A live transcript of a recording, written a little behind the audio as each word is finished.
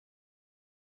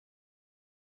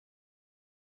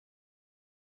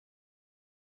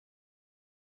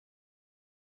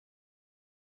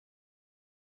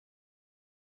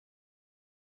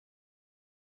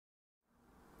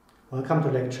Welcome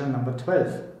to lecture number 12.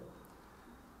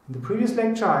 In the previous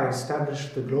lecture I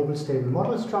established the global stable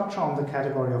model structure on the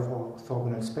category of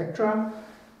orthogonal spectra,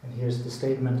 and here's the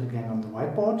statement again on the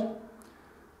whiteboard.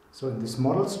 So in this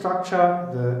model structure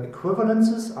the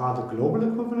equivalences are the global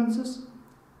equivalences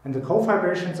and the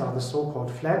cofibrations are the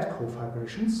so-called flat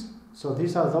cofibrations. So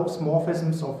these are those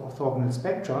morphisms of orthogonal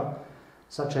spectra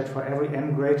such that for every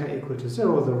m greater or equal to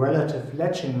 0 the relative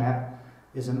latching map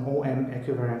is an OM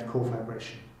equivariant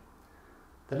cofibration.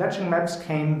 The latching maps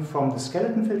came from the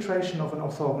skeleton filtration of an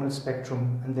orthogonal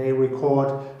spectrum, and they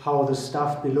record how the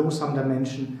stuff below some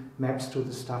dimension maps to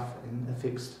the stuff in a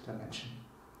fixed dimension.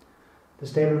 The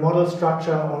stable model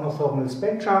structure on orthogonal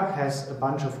spectra has a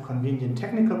bunch of convenient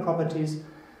technical properties.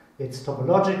 It's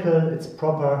topological, it's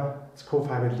proper, it's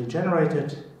cofibrantly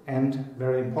generated, and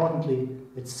very importantly,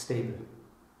 it's stable.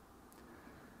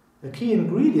 A key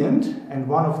ingredient and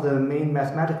one of the main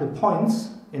mathematical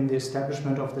points in the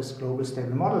establishment of this global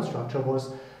stable model structure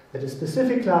was that a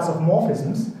specific class of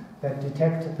morphisms that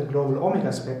detect the global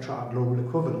omega spectra are global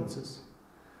equivalences.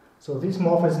 So these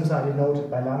morphisms are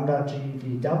denoted by lambda, G,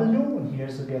 V, W, and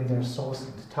here's again their source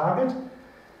and target.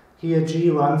 Here G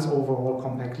runs over all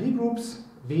compact Lie groups,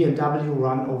 V and W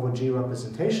run over G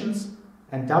representations,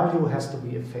 and W has to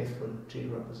be a faithful G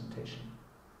representation.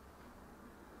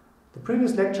 The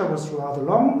previous lecture was rather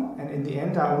long, and in the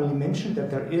end I only mentioned that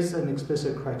there is an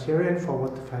explicit criterion for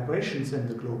what the fibrations in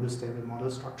the global stable model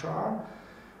structure are,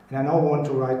 and I now want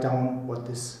to write down what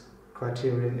this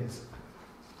criterion is.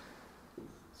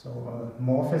 So a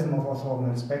morphism of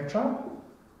orthogonal spectra,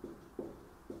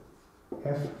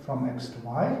 f from x to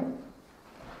y,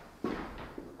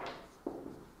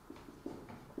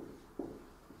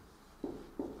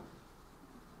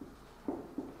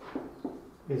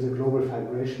 is a global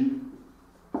fibration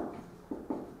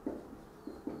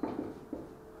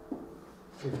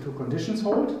if two conditions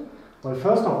hold. Well,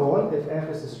 first of all, if f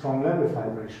is a strong level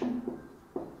fibration,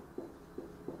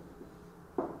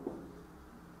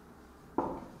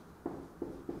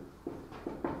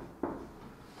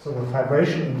 so the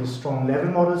fibration in the strong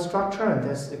level model structure, and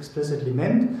that's explicitly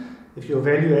meant if you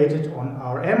evaluate it on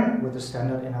Rm with a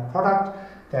standard inner product,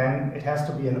 then it has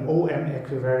to be an OM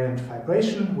equivariant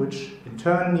fibration, which in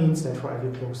turn means that for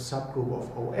every closed subgroup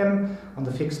of OM, on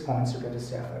the fixed points you get a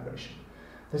Serre fibration.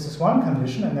 This is one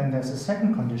condition, and then there's a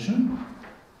second condition.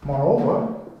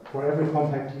 Moreover, for every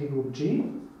compact Lie group G,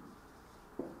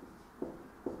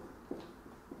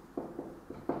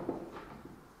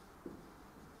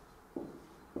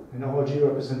 in all G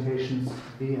representations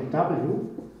V and W,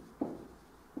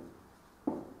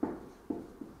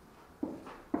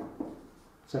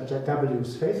 such that W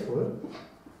is faithful,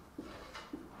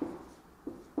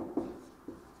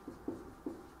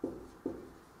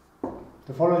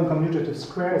 the following commutative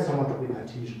square is homotopy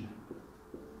Cartesian.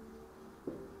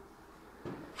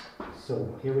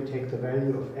 So here we take the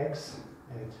value of x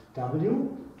at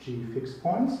W, G fixed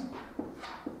points,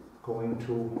 going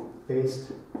to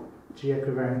based G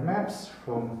equivariant maps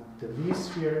from the V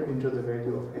sphere into the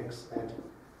value of x at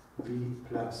V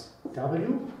plus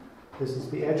W. This is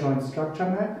the adjoint structure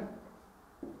map,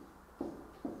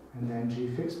 and then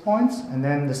G fixed points, and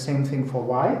then the same thing for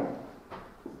y.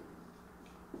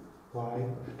 Y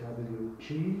of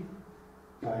WG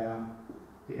via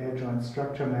the adjoint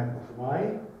structure map of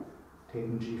y,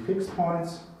 taking G fixed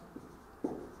points,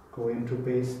 going to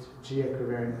based G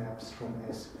equivariant maps from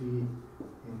SV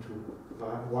into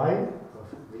y of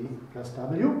V plus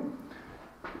W.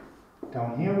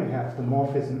 Down here we have the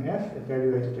morphism F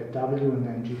evaluated at W and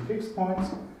then G fixed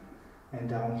points, and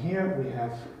down here we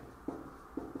have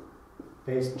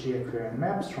based G equivariant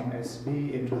maps from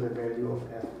SV into the value of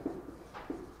F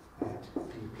at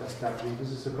V plus W.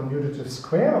 This is a commutative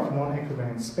square of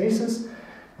non-equivariant spaces,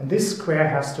 and this square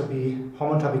has to be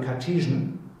homotopy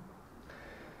Cartesian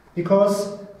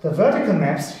because the vertical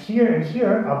maps here and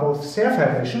here are both Serre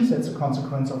fibrations. That's a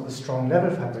consequence of the strong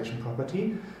level fibration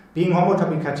property. Being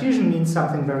homotopy Cartesian means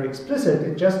something very explicit.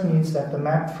 It just means that the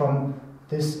map from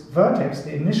this vertex,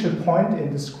 the initial point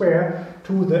in the square,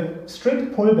 to the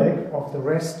strict pullback of the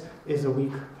rest is a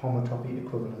weak homotopy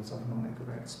equivalence of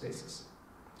non-equivariant spaces.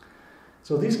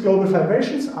 So these global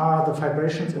fibrations are the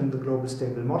fibrations in the global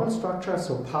stable model structure.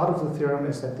 So part of the theorem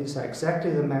is that these are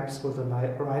exactly the maps with the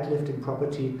right lifting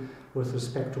property with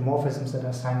respect to morphisms that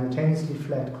are simultaneously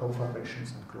flat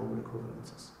cofibrations and global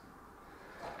equivalences.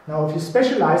 Now if you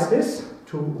specialize this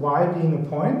to y being a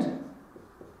point,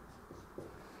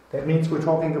 that means we're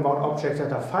talking about objects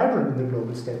that are fibrant in the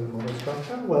global stable model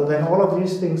structure. Well, then all of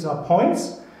these things are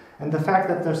points, and the fact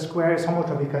that the square is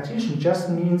homotopy Cartesian just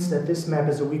means that this map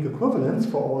is a weak equivalence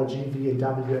for all G, V, and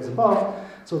W as above.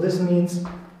 So this means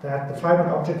that the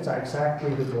fibrant objects are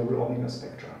exactly the global omega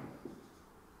spectra.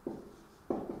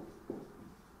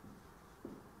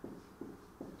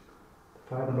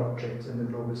 The fibrant objects in the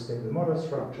global stable model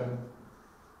structure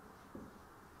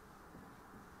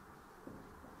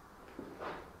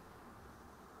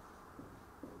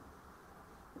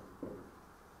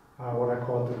are what I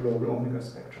call the global omega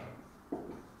spectra.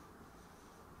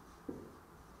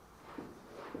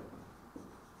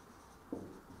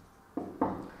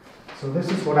 So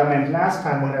this is what I meant last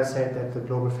time when I said that the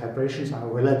global fibrations are a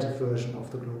relative version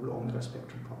of the global omega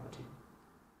spectrum property.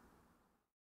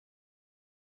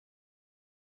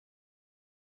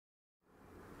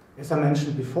 As I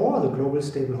mentioned before, the global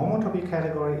stable homotopy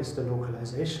category is the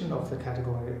localization of the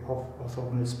category of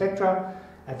orthogonal spectra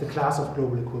at the class of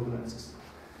global equivalences.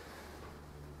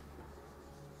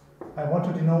 I want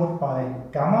to denote by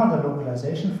gamma the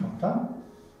localization functor,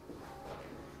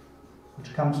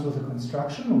 which comes with a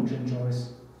construction which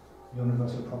enjoys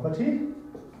universal property.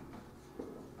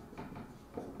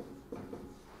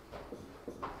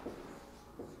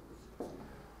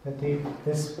 Let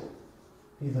this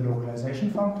be the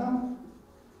localization functor.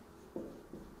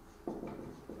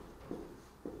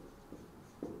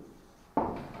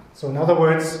 So in other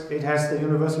words, it has the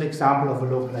universal example of a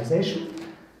localization.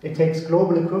 It takes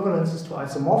global equivalences to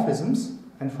isomorphisms,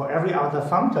 and for every other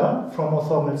functor from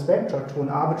orthogonal spectra to an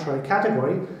arbitrary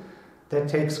category that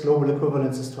takes global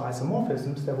equivalences to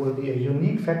isomorphisms, there will be a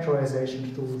unique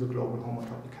factorization through the global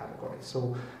homotopy category.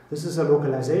 So this is a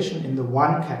localization in the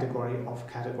one category of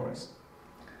categories.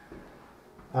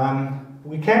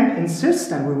 We can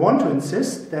insist, and we want to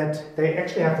insist, that they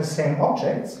actually have the same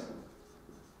objects,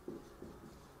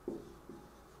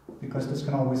 because this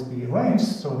can always be arranged.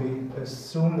 So we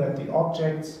assume that the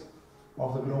objects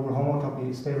of the global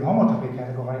homotopy, stable homotopy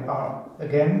category are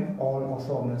again all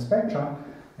orthogonal spectra,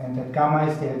 and that gamma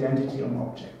is the identity on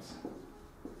objects.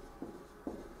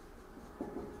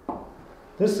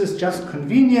 This is just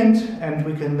convenient, and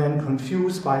we can then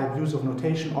confuse by use of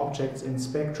notation objects in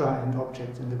spectra and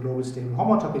objects in the global stable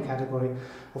homotopy category.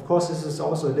 Of course, this is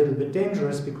also a little bit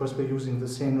dangerous because we're using the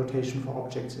same notation for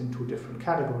objects in two different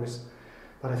categories,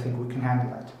 but I think we can handle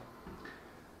that.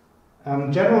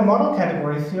 General model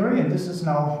category theory, and this is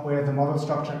now where the model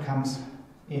structure comes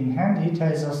in handy,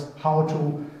 tells us how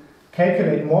to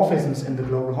calculate morphisms in the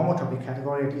global homotopy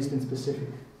category, at least in specific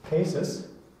cases.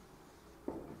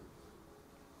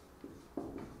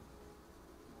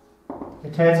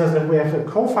 It tells us that we have a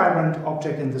cofibrant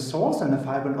object in the source and a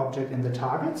fibrant object in the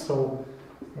target. So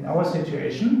in our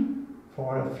situation,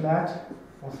 for a flat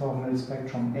orthogonal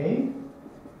spectrum A,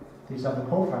 these are the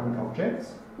cofibrant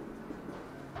objects.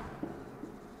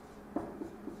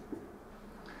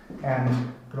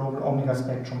 And global omega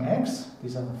spectrum X,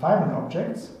 these are the fibrant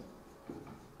objects.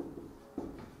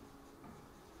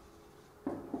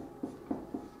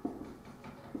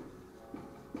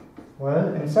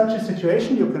 Well, in such a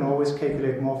situation, you can always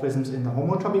calculate morphisms in the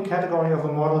homotopy category of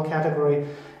a model category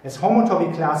as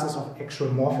homotopy classes of actual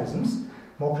morphisms.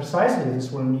 More precisely,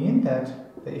 this will mean that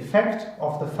the effect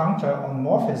of the functor on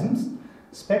morphisms,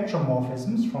 spectrum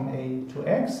morphisms from A to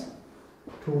X,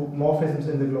 to morphisms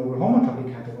in the global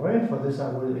homotopy category. For this, I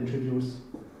will introduce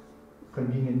a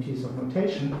convenient piece of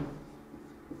notation.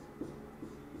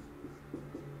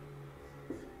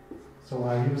 So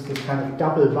I use this kind of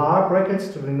double bar brackets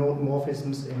to denote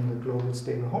morphisms in the global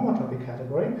stable homotopy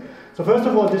category. So first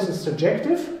of all, this is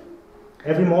surjective.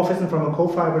 Every morphism from a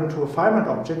cofibrant to a fibrant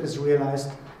object is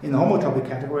realized in the homotopy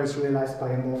category, is realized by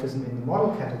a morphism in the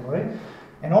model category.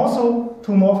 And also,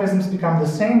 two morphisms become the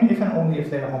same if and only if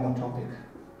they are homotopic.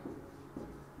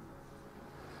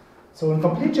 So in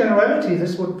complete generality,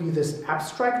 this would be this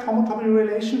abstract homotopy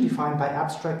relation defined by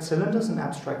abstract cylinders and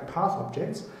abstract path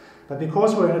objects. But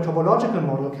because we're in a topological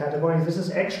model category, this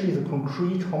is actually the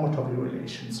concrete homotopy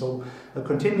relation. So a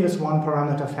continuous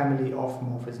one-parameter family of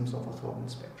morphisms of orthogonal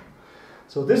spectrum.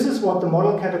 So this is what the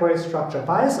model category structure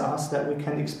buys us, that we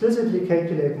can explicitly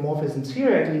calculate morphisms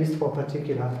here, at least for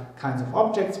particular kinds of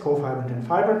objects, cofibrant and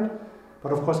fibrant.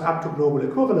 But of course, up to global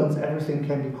equivalence, everything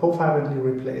can be cofibrantly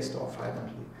replaced or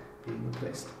fibrantly being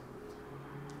replaced.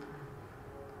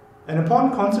 An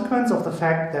important consequence of the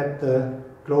fact that the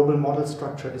global model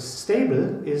structure is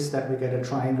stable is that we get a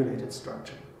triangulated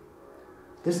structure.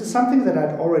 This is something that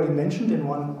I'd already mentioned in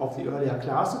one of the earlier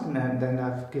classes, and then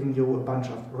I've given you a bunch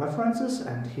of references,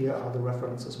 and here are the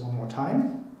references one more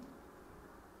time.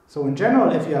 So in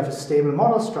general, if you have a stable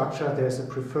model structure, there's a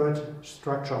preferred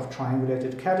structure of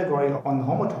triangulated category on the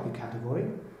homotopy category.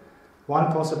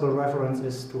 One possible reference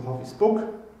is to Hovey's book.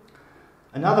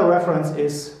 Another reference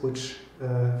is, which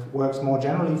works more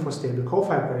generally for stable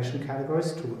cofibration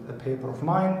categories, to a paper of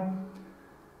mine.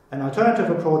 An alternative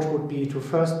approach would be to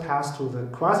first pass to the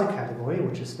quasi-category,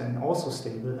 which is then also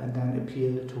stable, and then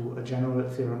appeal to a general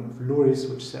theorem of Lurie's,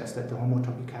 which says that the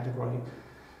homotopy category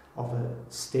of a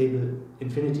stable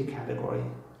infinity category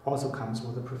also comes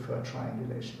with a preferred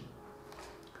triangulation.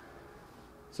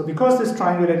 So because this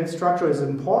triangulated structure is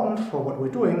important for what we're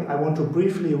doing, I want to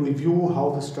briefly review how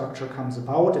the structure comes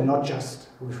about and not just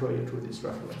refer you to these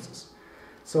references.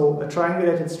 So a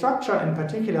triangulated structure in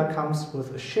particular comes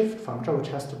with a shift functor, which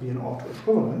has to be an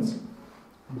autoequivalence.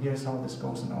 And here's how this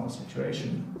goes in our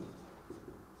situation.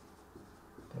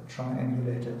 The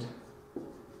triangulated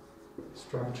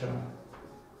structure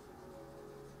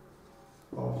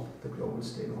of the global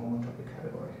stable homotopy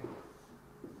category.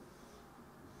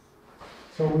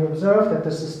 So we observe that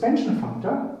the suspension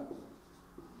functor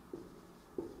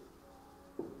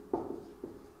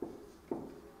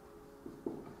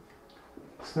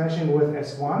smashing with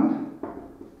S1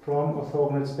 from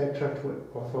orthogonal spectra to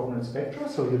orthogonal spectra,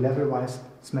 so you level-wise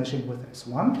smashing with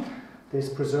S1. This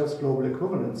preserves global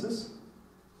equivalences.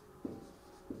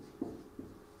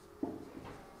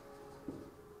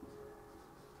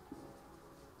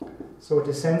 So it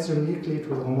descends uniquely to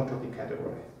the homotopy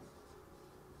category.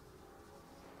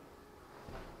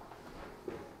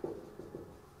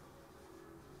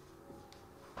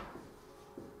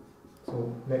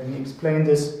 So let me explain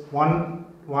this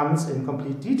once in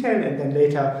complete detail, and then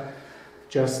later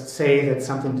just say that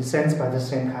something descends by the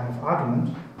same kind of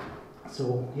argument.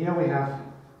 So here we have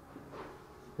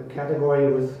the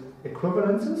category with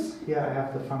equivalences. Here I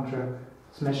have the functor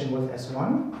smashing with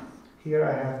S1. Here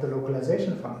I have the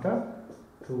localization functor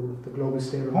to the global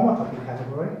stable homotopy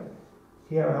category.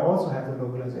 Here I also have the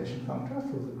localization functor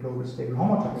to the global stable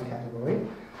homotopy category.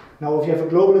 Now if you have a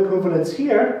global equivalence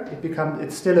here,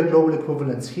 it's still a global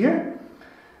equivalence here.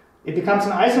 It becomes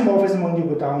an isomorphism when you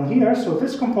go down here, so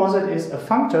this composite is a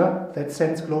functor that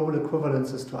sends global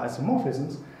equivalences to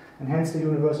isomorphisms, and hence the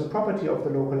universal property of the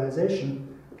localization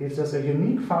gives us a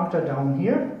unique functor down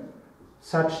here,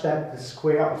 such that the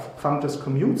square of functors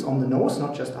commutes on the nose,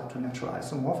 not just up to natural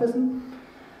isomorphism.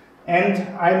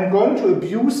 And I'm going to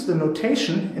abuse the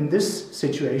notation in this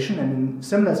situation and in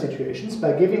similar situations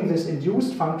by giving this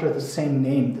induced functor the same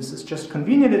name. This is just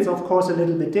convenient. It's of course a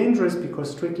little bit dangerous because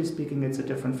strictly speaking it's a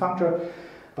different functor,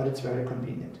 but it's very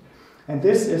convenient. And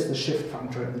this is the shift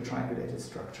functor in the triangulated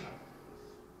structure.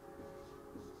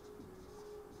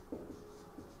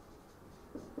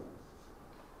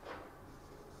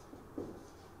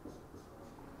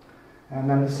 And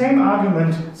then the same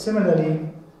argument, similarly,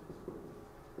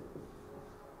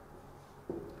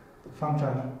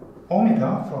 functor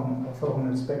omega from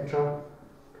orthogonal spectra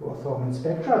to orthogonal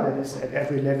spectra, that is at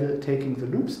every level taking the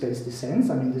loop space descends.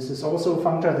 I mean, this is also a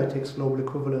functor that takes global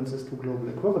equivalences to global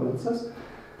equivalences.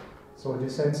 So it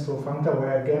descends to a functor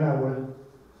where again I will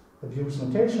abuse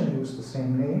notation, use the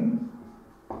same name.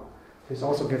 This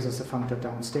also gives us a functor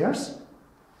downstairs.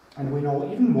 And we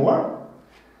know even more.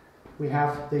 We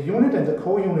have the unit and the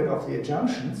co-unit of the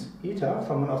adjunctions, eta,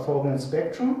 from an orthogonal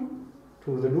spectrum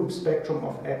to the loop spectrum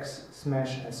of X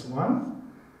smash S1,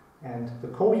 and the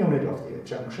co-unit of the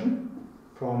adjunction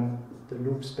from the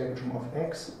loop spectrum of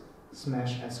X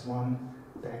smash S1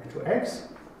 back to X.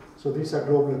 So these are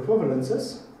global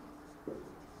equivalences.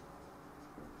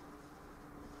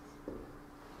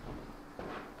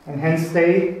 And hence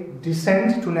they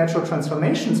descend to natural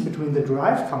transformations between the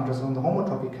derived functors on the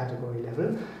homotopy category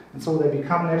level, and so they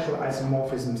become natural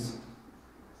isomorphisms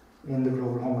in the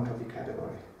global homotopy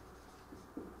category.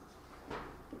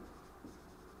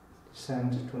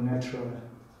 Descend to natural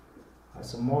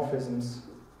isomorphisms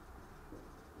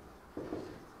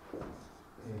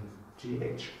in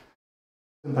GH.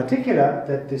 In particular,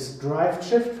 that this derived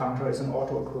shift functor is an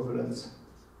autoequivalence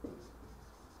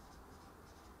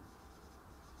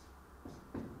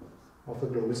of the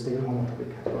global stable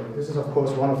homotopy category. This is of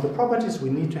course one of the properties we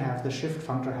need to have. The shift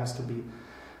functor has to be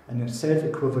a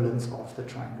self-equivalence of the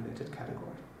triangulated category.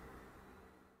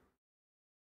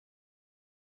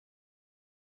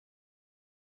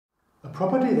 A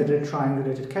property that a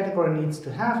triangulated category needs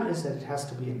to have is that it has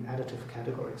to be an additive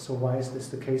category. So why is this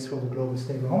the case for the global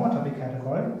stable homotopy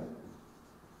category?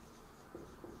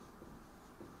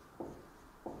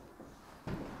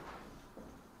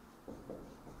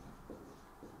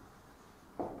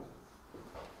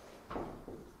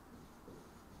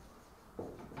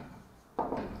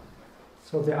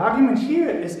 So the argument here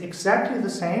is exactly the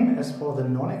same as for the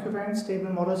non-equivariant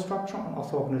stable model structure on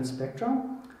orthogonal spectra.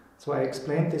 So I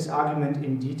explained this argument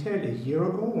in detail a year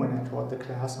ago when I taught the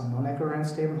class on non-equivariant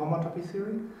stable homotopy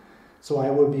theory. So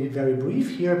I will be very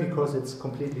brief here because it's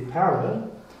completely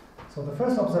parallel. So the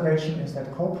first observation is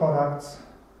that coproducts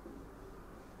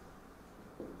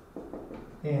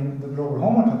in the global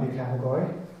homotopy category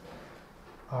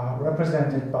are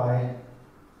represented by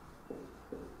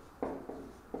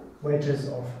wedges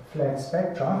of flat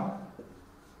spectra.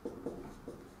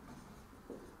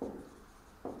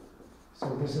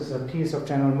 So this is a piece of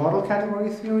general model category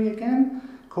theory again.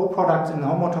 Coproducts in the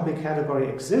homotopy category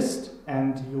exist,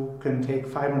 and you can take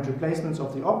fibrant replacements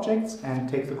of the objects and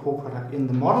take the coproduct in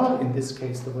the model, in this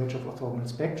case the wedge of orthogonal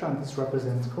spectra, and this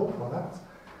represents coproducts.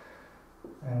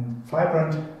 And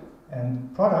fibrant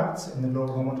and products in the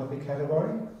global homotopy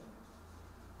category,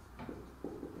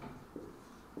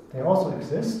 they also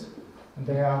exist, and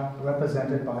they are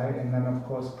represented by, and then of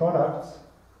course, products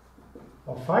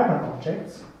of fibrant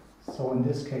objects, so in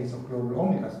this case of global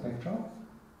omega spectra.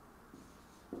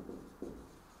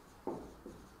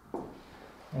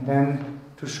 And then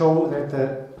to show that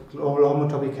the global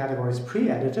homotopy category is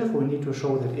pre-additive, we need to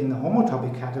show that in the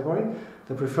homotopy category,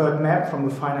 the preferred map from a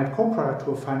finite coproduct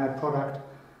to a finite product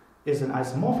is an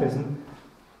isomorphism,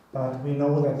 but we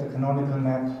know that the canonical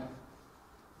map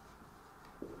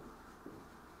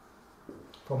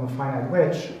from a finite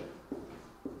wedge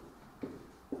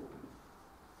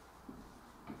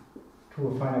to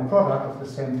a finite product of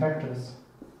the same factors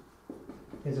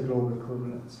is a global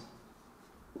equivalence.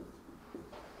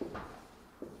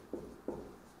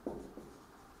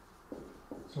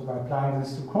 So by applying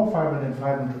this to cofibrant and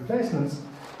fibrant replacements,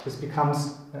 this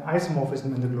becomes an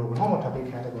isomorphism in the global homotopy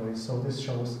category. So this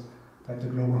shows that the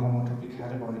global homotopy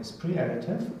category is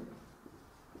pre-additive.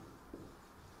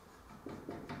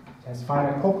 It has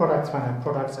finite coproducts, finite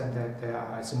products, and that they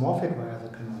are isomorphic via the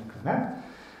canonical map.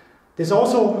 This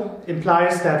also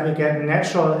implies that we get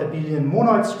natural abelian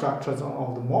monoid structures on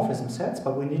all the morphism sets,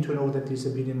 but we need to know that these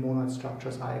abelian monoid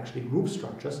structures are actually group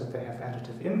structures, that they have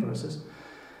additive inverses.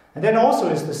 And that also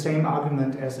is the same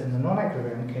argument as in the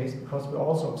non-equivariant case, because we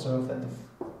also observe that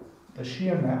the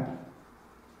shear map,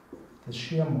 the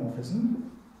shear morphism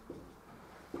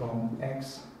from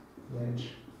X wedge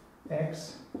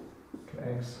X to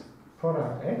X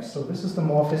product X. So this is the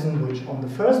morphism which on the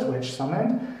first wedge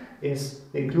summand is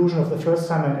the inclusion of the first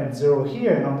summand and 0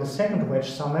 here, and on the second wedge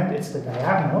summand it's the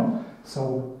diagonal.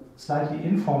 So slightly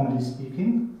informally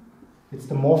speaking, it's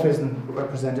the morphism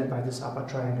represented by this upper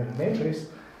triangular matrix.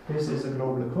 This is a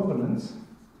global equivalence.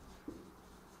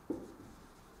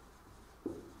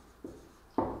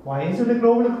 Why is it a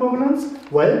global equivalence?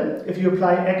 Well, if you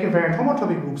apply equivariant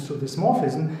homotopy groups to this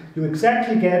morphism, you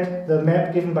exactly get the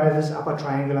map given by this upper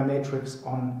triangular matrix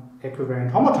on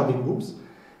equivariant homotopy groups.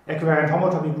 Equivariant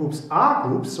homotopy groups are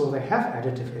groups, so they have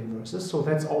additive inverses, so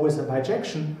that's always a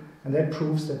bijection, and that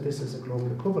proves that this is a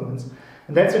global equivalence.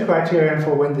 And that's a criterion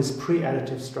for when this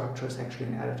pre-additive structure is actually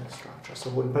an additive structure. So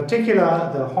in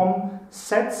particular, the Hom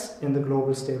sets in the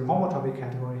global stable homotopy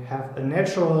category have a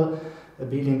natural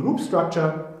abelian group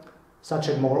structure, such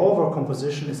that moreover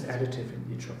composition is additive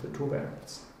in each of the two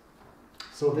variables.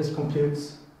 So this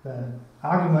completes the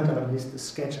argument, or at least the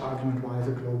sketch argument, why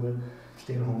the global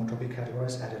stable homotopy category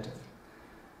is additive.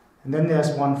 And then there's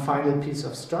one final piece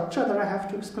of structure that I have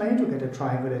to explain to get a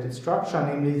triangulated structure,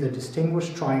 namely the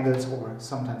distinguished triangles, or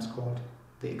sometimes called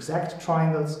the exact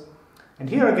triangles. And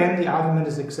here again the argument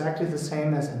is exactly the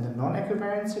same as in the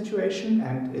non-equivariant situation,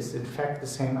 and is in fact the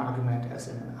same argument as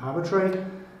in an arbitrary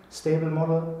stable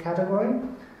model category.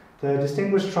 The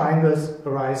distinguished triangles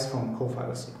arise from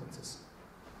cofiber sequences.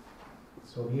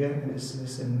 So here is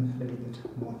this in a little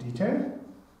bit more detail.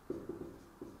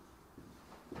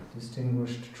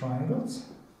 Distinguished triangles.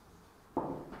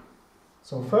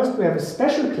 So first we have a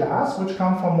special class which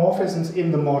come from morphisms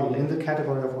in the model, in the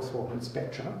category of orthogonal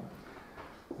spectra.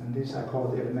 And these I call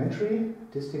the elementary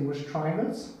distinguished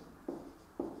triangles.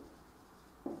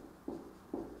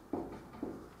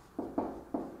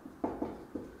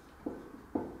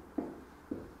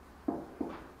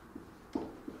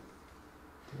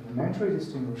 The elementary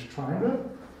distinguished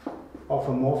triangle of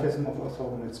a morphism of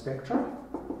orthogonal spectra.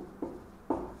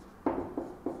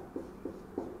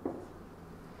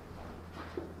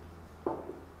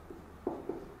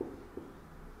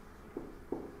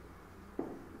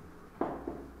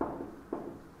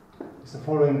 The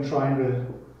following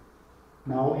triangle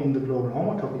now in the global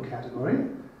homotopy category.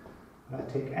 And I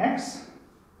take X,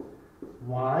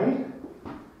 Y,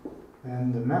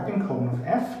 and the mapping cone of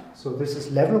F. So this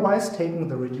is level-wise taking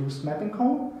the reduced mapping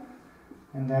cone.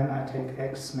 And then I take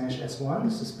X mesh S1,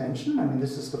 the suspension. I mean,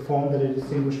 this is the form that a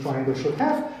distinguished triangle should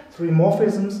have. Three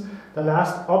morphisms. The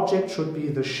last object should be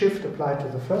the shift applied to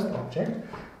the first object.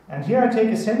 And here I take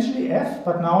essentially F,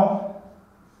 but now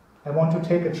I want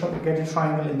to get a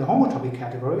triangle in the homotopy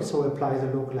category, so apply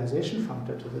the localization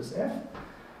functor to this f.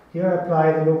 Here I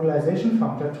apply the localization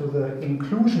functor to the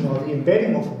inclusion or the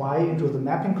embedding of y into the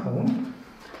mapping cone.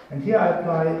 And here I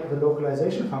apply the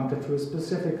localization functor to a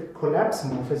specific collapse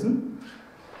morphism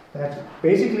that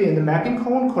basically in the mapping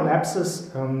cone collapses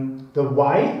the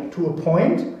y to a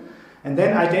point and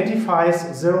then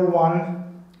identifies 0,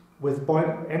 1 with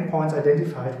endpoints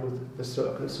identified with the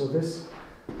circle. So this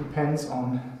depends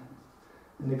on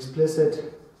an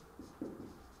explicit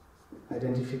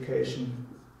identification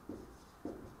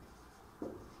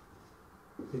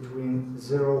between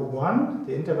 0, 1,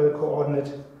 the interval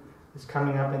coordinate is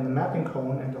coming up in the mapping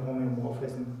cone, and the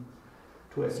homeomorphism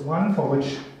to S1, for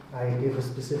which I give a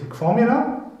specific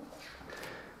formula.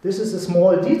 This is a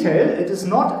small detail. It is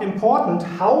not important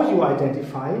how you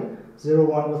identify 0,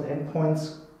 1 with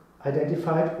endpoints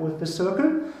identified with the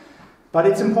circle, but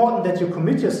it's important that you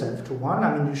commit yourself to one.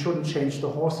 I mean, you shouldn't change the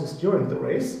horses during the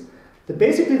race.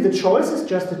 Basically, the choice is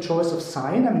just a choice of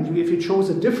sign. I mean, if you chose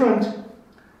a different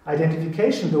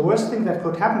identification, the worst thing that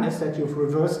could happen is that you've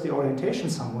reversed the orientation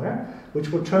somewhere, which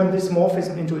would turn this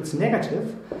morphism into its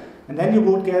negative, and then you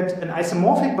would get an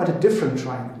isomorphic but a different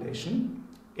triangulation.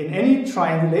 In any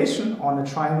triangulation on a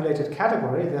triangulated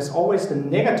category, there's always the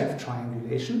negative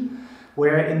triangulation,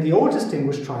 where in the old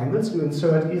distinguished triangles you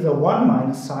insert either 1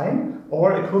 minus sign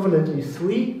or equivalently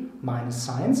 3 minus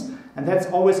signs, and that's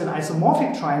always an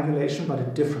isomorphic triangulation but a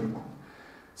different one.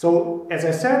 So, as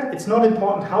I said, it's not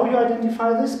important how you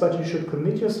identify this, but you should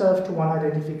commit yourself to one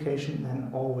identification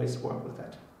and always work with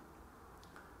that.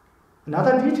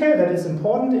 Another detail that is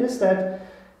important is that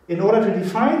in order to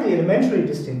define the elementary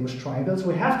distinguished triangles,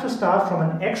 we have to start from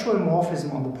an actual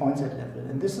morphism on the point-set level.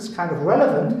 And this is kind of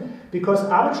relevant because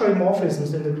arbitrary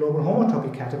morphisms in the global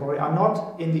homotopy category are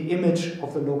not in the image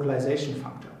of the localization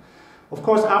functor. Of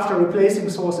course, after replacing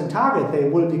source and target, they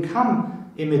will become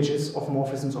images of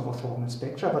morphisms of orthogonal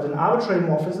spectra, but an arbitrary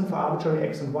morphism for arbitrary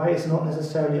x and y is not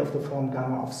necessarily of the form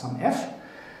gamma of some f.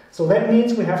 So that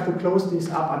means we have to close these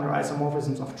up under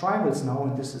isomorphisms of triangles now,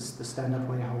 and this is the standard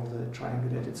way how the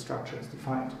triangulated structure is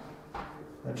defined.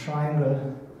 A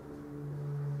triangle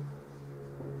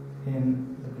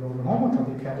in the global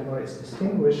homotopy category is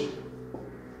distinguished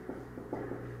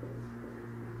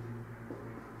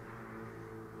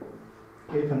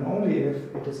if and only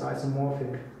if it is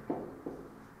isomorphic.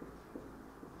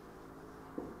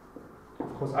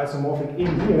 Of course, isomorphic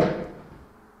in here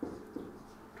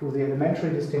to the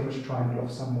elementary distinguished triangle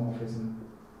of some morphism.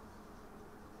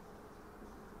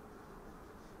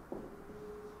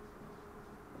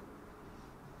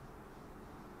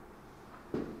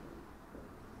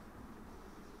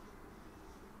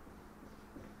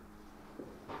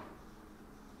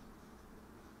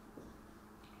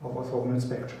 Of orthogonal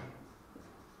spectra.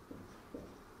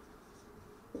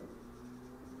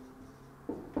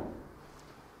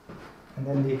 And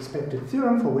then the expected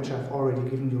theorem, for which I've already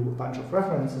given you a bunch of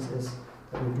references, is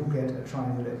that we do get a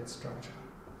triangulated structure.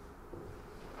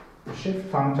 The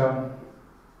shift functor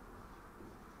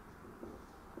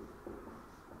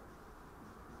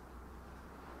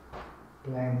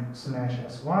blank smash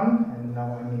S1, and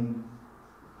now I mean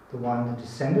the one, the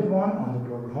descended one on the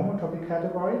global homotopy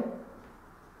category,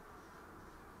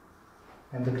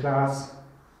 and the class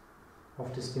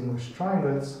of distinguished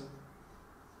triangles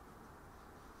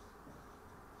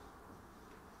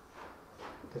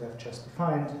that I've just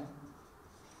defined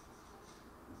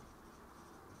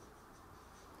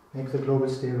make the global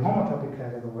stable homotopy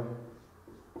category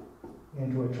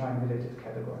into a triangulated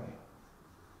category.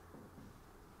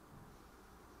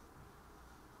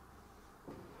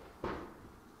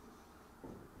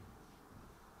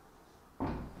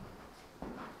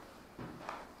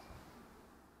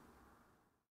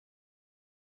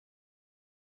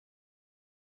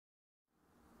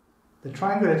 The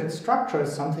triangulated structure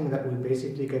is something that we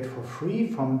basically get for free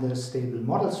from the stable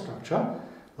model structure.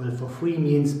 Well, for free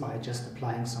means by just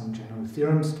applying some general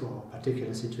theorems to our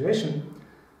particular situation.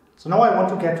 So now I want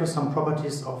to get to some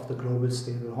properties of the global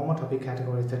stable homotopy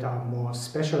category that are more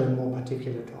special and more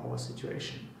particular to our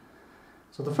situation.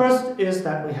 So the first is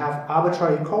that we have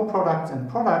arbitrary coproducts and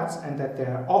products, and that they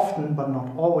are often, but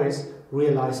not always,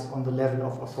 realized on the level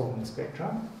of orthogonal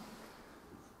spectra.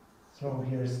 So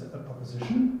here's a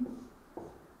proposition.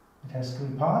 It has three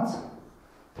parts.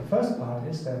 The first part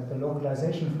is that the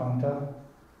localization functor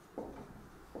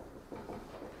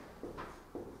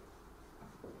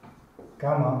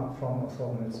gamma from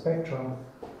orthogonal spectra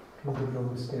to the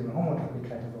global stable homotopy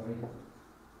category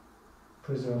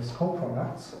preserves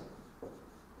coproducts.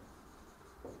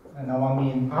 And now I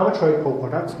mean arbitrary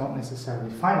coproducts, not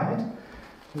necessarily finite.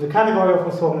 In the category of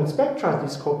orthogonal spectra,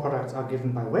 these coproducts are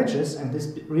given by wedges, and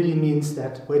this really means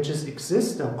that wedges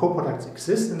exist, or coproducts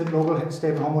exist in the global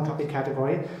stable homotopy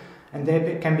category, and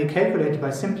they can be calculated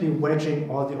by simply wedging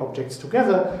all the objects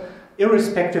together,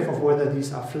 irrespective of whether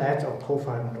these are flat or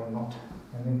cofibred or not.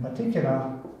 And in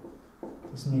particular,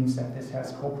 this means that this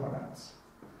has coproducts.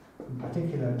 In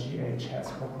particular, GH has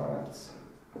coproducts.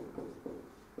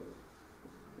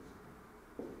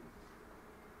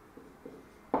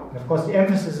 And of course, the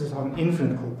emphasis is on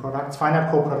infinite coproducts. Finite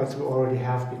coproducts we already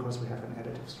have because we have an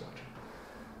additive structure.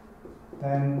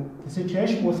 Then the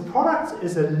situation with products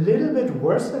is a little bit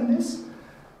worse than this,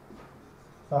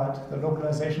 but the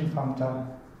localization functor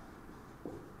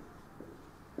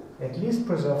at least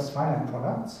preserves finite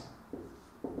products.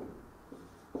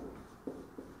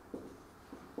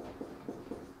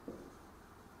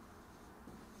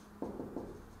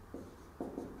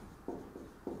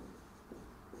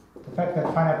 The fact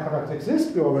that finite products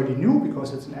exist, we already knew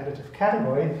because it's an additive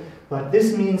category, but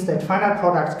this means that finite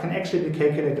products can actually be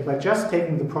calculated by just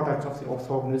taking the product of the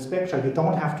orthogonal spectra. You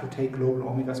don't have to take global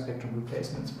omega spectrum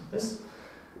replacements for this.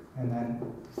 And then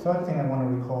the third thing I want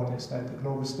to record is that the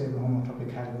global stable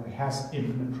homotopy category has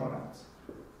infinite products.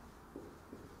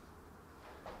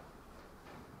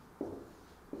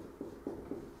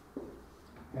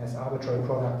 As arbitrary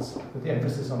products with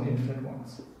emphasis on infinite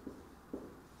ones.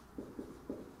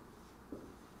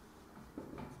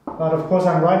 But of course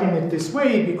I'm writing it this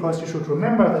way because you should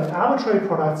remember that arbitrary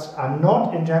products are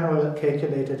not in general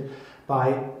calculated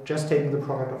by just taking the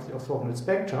product of the orthogonal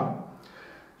spectra.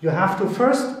 You have to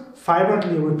first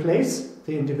fibrantly replace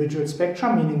the individual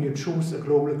spectra, meaning you choose a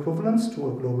global equivalence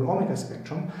to a global omega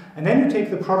spectrum, and then you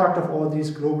take the product of all these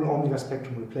global omega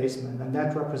spectrum replacement, and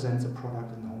that represents a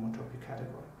product in the homotopy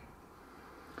category.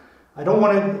 I don't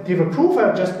want to give a proof,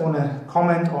 I just want to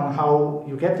comment on how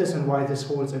you get this and why this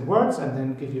holds in words, and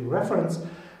then give you a reference.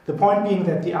 The point being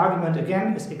that the argument,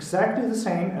 again, is exactly the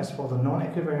same as for the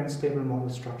non-equivariant stable model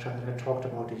structure that I talked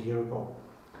about a year ago.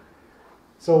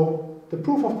 So the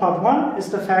proof of part one is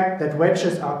the fact that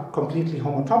wedges are completely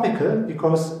homotopical,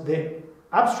 because the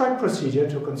abstract procedure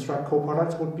to construct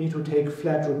coproducts would be to take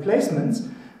flat replacements,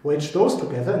 wedge those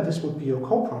together, and this would be your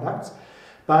coproducts.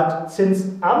 But since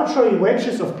arbitrary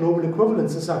wedges of global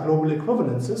equivalences are global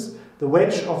equivalences, the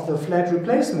wedge of the flat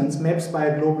replacements maps by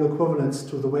a global equivalence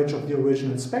to the wedge of the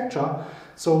original spectra,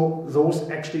 so those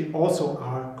actually also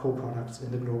are coproducts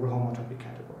in the global homotopy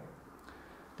category.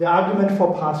 The argument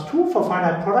for part two for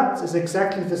finite products is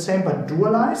exactly the same but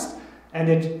dualized, and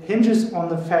it hinges on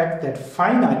the fact that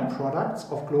finite products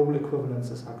of global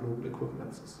equivalences are global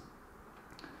equivalences.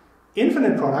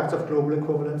 Infinite products of global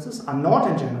equivalences are not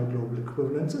in general global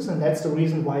equivalences, and that's the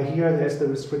reason why here there's the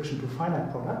restriction to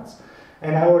finite products.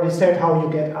 And I already said how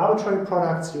you get arbitrary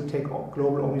products. You take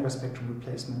global omega spectrum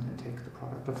replacement and take the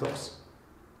product of those.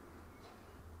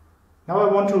 Now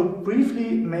I want to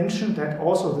briefly mention that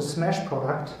also the smash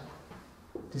product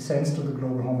descends to the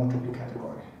global homotopy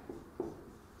category.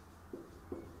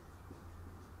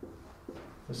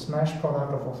 The smash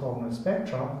product of orthogonal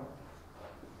spectra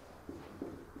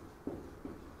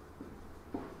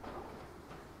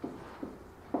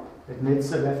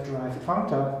admits a left-derived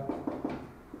functor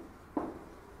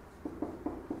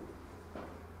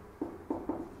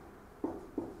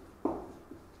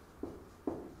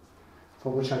for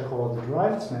which I call the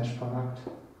derived smash product,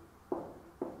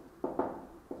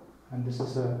 and this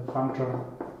is a functor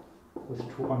with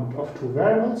two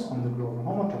variables on the global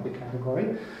homotopy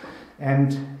category.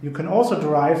 And you can also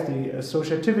derive the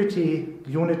associativity,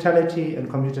 unitality, and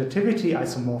commutativity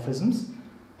isomorphisms,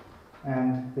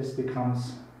 and this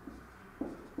becomes,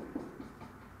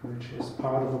 which is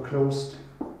part of a closed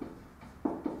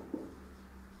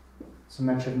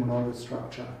symmetric monoidal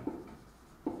structure.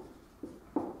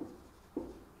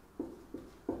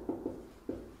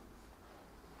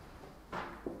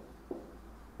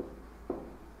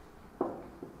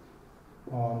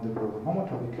 On the global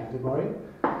homotopy category.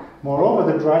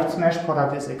 Moreover, the derived smash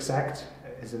product is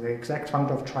an exact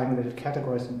functor of triangulated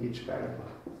categories in each variable.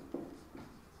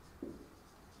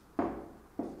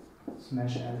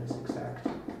 Smash L is exact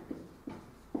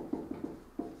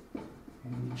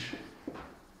in each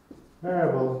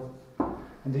variable.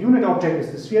 And the unit object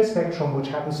is the sphere spectrum, which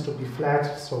happens to be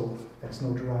flat, so there's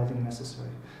no deriving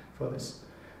necessary for this.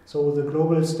 So the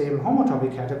global stable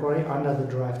homotopy category under the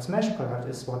derived smash product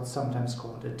is what's sometimes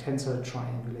called a tensor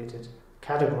triangulated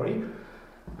category.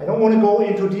 I don't want to go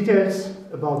into details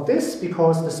about this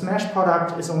because the smash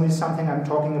product is only something I'm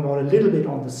talking about a little bit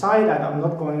on the side, and I'm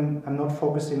not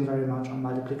focusing very much on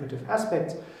multiplicative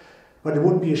aspects, but it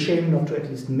would be a shame not to at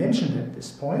least mention it at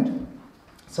this point.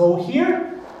 So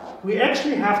here we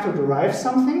actually have to derive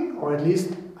something, or at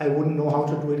least I wouldn't know how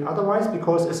to do it otherwise,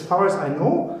 because as far as I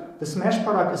know, the smash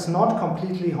product is not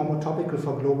completely homotopical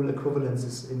for global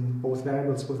equivalences in both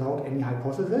variables without any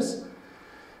hypothesis.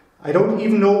 I don't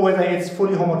even know whether it's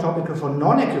fully homotopical for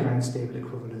non-equivariant stable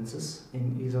equivalences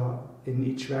in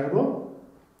each variable.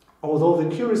 Although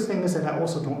the curious thing is that I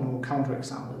also don't know a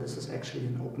counterexample. This is actually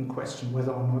an open question,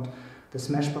 whether or not the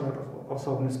smash product of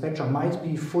orthogonal spectra might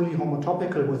be fully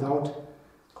homotopical without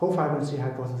cofibrancy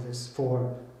hypothesis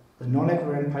for the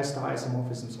non-equivariant pi star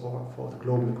isomorphisms or for the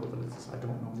global equivalences. I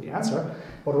don't know the answer.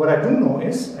 But what I do know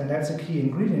is, and that's a key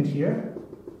ingredient here,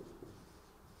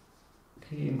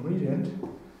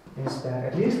 is that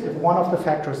at least if one of the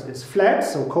factors is flat,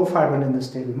 so cofibrant in the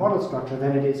stable model structure,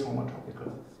 then it is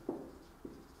homotopical.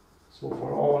 So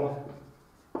for all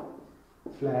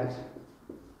flat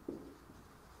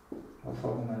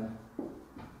orthogonal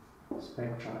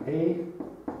spectra A,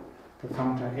 the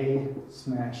functor A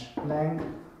smash blank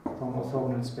from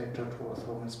orthogonal spectra to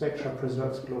orthogonal spectra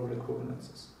preserves global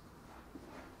equivalences.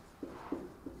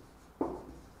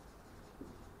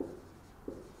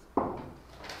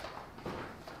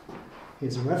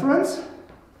 Here's a reference.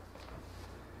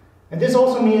 And this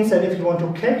also means that if you want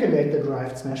to calculate the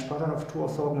derived smash product of two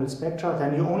orthogonal spectra,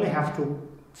 then you only have to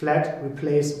flat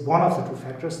replace one of the two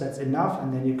factors. That's enough,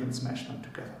 and then you can smash them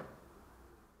together.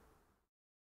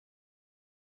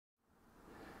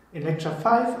 In lecture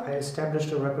 5, I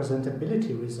established a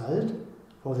representability result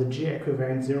for the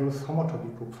G-equivariant zeroth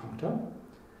homotopy group functor.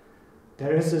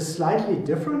 There is a slightly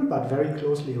different but very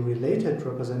closely related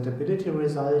representability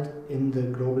result in the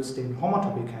global stable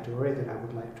homotopy category that I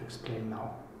would like to explain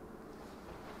now.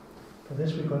 For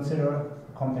this we consider a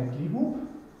compact Lie group,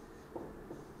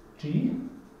 G,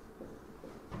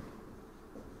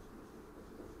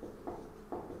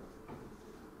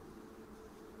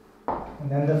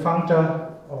 and then the functor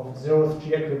of zeroth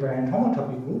G-equivariant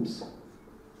homotopy groups,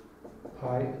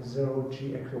 pi 0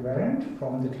 G-equivariant,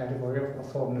 from the category of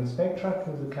orthogonal spectra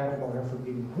to the category of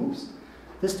repeating groups.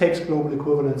 This takes global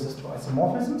equivalences to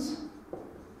isomorphisms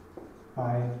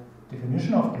by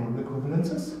definition of global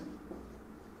equivalences.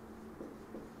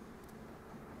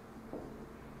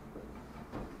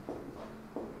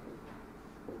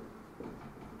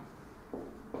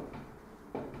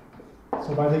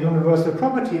 So by the universal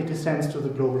property, it descends to the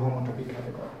global homotopy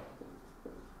category.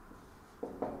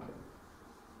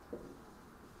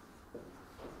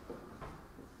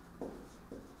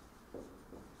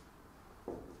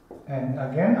 And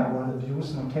again, I will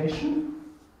abuse notation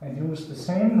and use the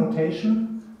same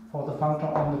notation for the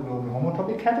functor on the global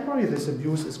homotopy category. This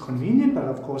abuse is convenient, but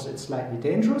of course it's slightly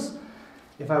dangerous.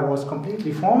 If I was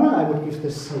completely formal, I would give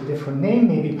this a different name,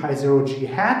 maybe pi 0 g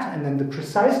hat, and then the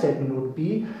precise statement would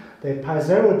be that pi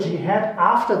 0 g hat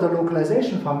after the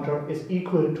localization functor is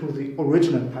equal to the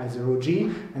original pi 0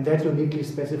 g, and that uniquely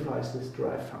specifies this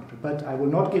derived functor. But I will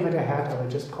not give it a hat, I will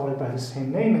just call it by the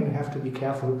same name, and you have to be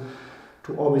careful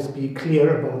to always be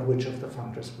clear about which of the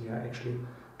functors we are actually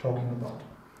talking about.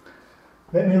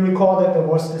 Let me recall that there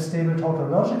was this stable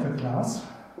tautological class,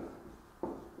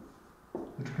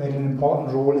 which played an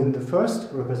important role in the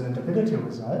first representability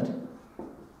result.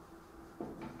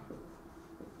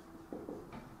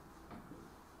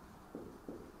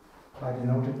 I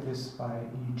denoted this by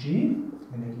EG,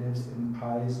 and it lives in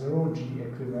pi 0 G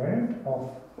equivariant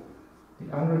of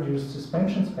the unreduced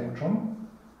suspension spectrum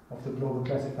of the global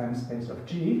classifying space of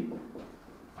G.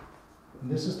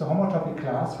 And this is the homotopy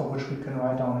class for which we can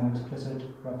write down an explicit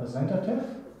representative.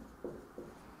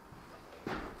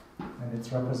 And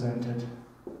it's represented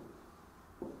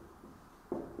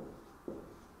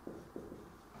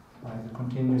by the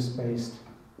continuous spaced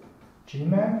G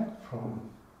map from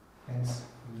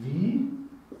SV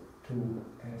to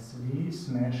SV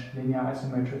smash linear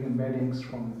isometric embeddings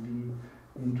from V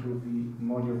into V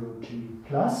modulo G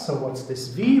plus. So what's this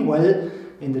V? Well,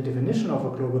 in the definition of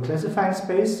a global classifying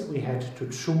space, we had to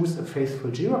choose a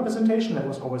faithful G representation that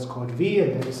was always called V,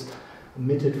 and that is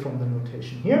omitted from the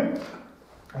notation here.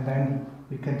 And then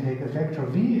we can take a vector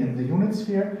V in the unit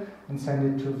sphere and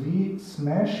send it to V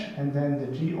smash, and then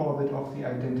the G orbit of the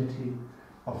identity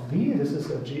of V. This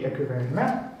is a G equivariant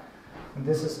map, and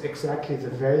this is exactly the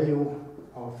value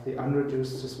of the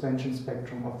unreduced suspension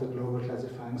spectrum of the global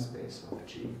classifying space of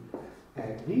G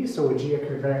at V. So a G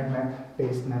equivariant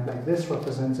map-based map like this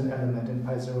represents an element in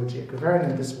pi 0 G equivariant,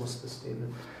 and this was the stable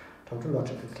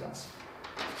tautological class.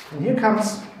 And here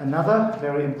comes another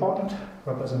very important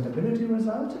representability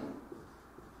result.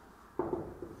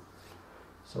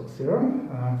 So theorem,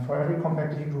 for every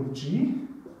compact Lie group G,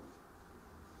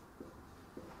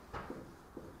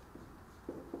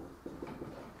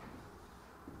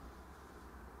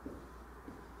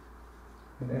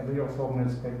 in every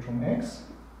orthogonal spectrum X.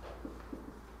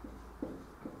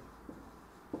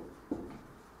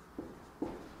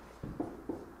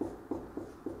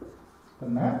 The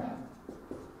map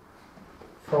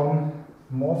from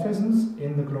morphisms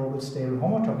in the global stable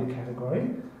homotopy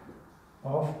category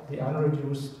of the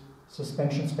unreduced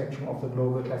suspension spectrum of the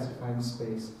global classifying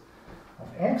space of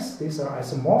X. These are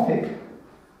isomorphic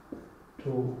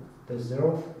to the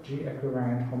zeroth G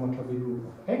equivariant homotopy group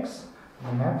of X.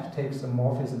 The map takes a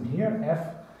morphism here, F,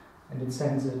 and it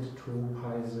sends it to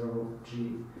pi 0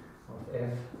 G of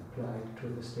F applied to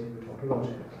the stable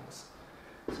tautological class.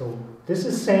 So this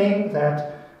is saying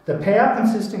that the pair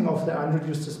consisting of the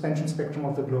unreduced suspension spectrum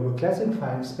of the global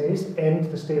classifying space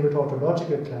and the stable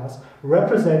tautological class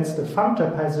represents the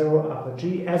functor pi 0 upper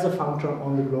G as a functor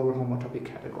on the global homotopy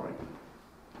category.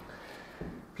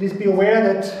 Please be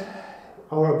aware that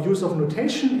our abuse of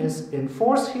notation is in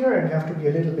force here, and you have to be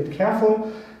a little bit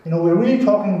careful. You know, we're really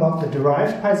talking about the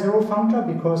derived pi 0 functor,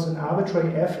 because an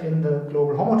arbitrary f in the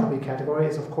global homotopy category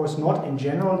is of course not in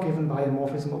general given by a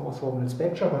morphism of orthogonal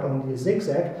spectra, but only a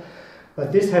zigzag.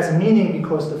 But this has meaning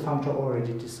because the functor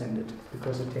already descended,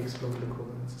 because it takes global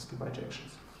equivalences to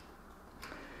bijections.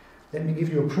 Let me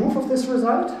give you a proof of this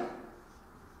result.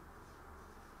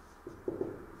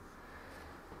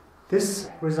 This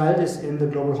result is in the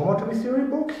global homotopy theory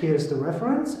book. Here's the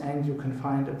reference, and you can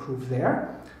find a proof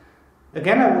there.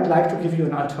 Again, I would like to give you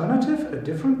an alternative, a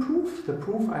different proof. The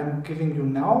proof I'm giving you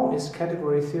now is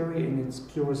category theory in its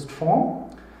purest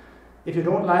form. If you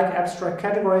don't like abstract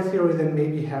category theory, then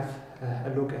maybe have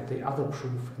a look at the other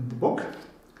proof in the book.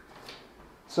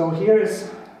 So here is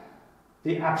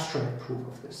the abstract proof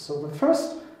of this. So the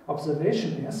first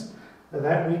observation is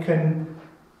that we can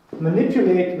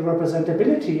manipulate the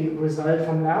representability result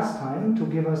from last time to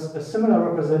give us a similar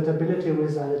representability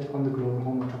result on the global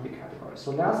homotopy category.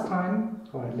 So last time,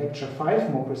 or in lecture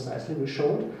 5 more precisely, we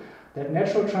showed that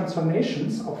natural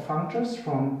transformations of functors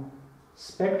from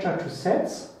spectra to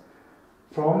sets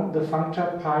from the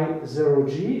functor pi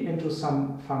 0g into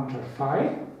some functor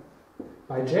phi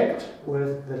biject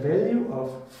with the value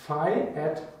of phi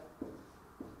at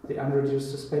the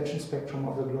unreduced suspension spectrum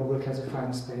of the global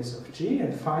classifying space of G,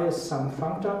 and phi is some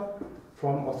functor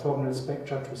from orthogonal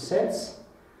spectra to sets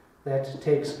that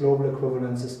takes global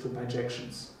equivalences to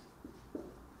bijections.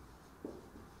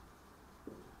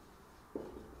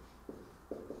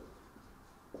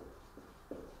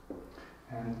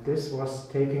 And this was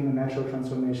taking a natural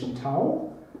transformation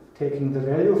tau, taking the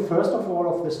value first of all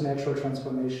of this natural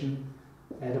transformation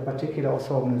at a particular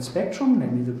orthogonal spectrum,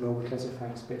 namely the global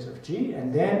classifying space of G,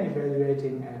 and then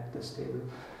evaluating at the stable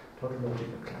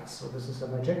tautological class. So this is a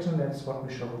bijection, that's what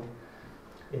we showed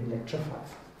in lecture 5.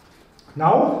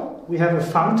 Now we have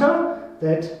a functor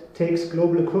that takes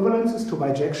global equivalences to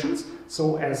bijections.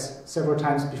 So as several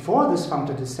times before, this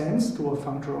functor descends to a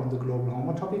functor on the global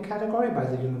homotopy category by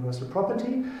the universal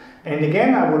property. And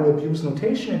again, I will abuse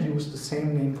notation and use the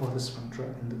same name for this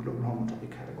functor in the global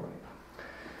homotopy category.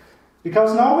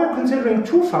 Because now we're considering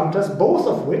two functors, both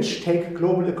of which take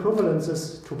global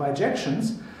equivalences to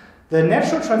bijections, the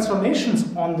natural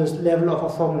transformations on the level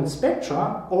of orthogonal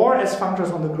spectra, or as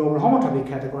functors on the global homotopy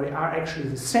category, are actually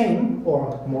the same,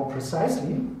 or more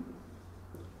precisely,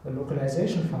 the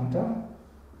localization functor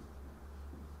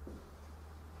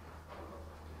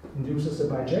induces a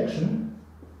bijection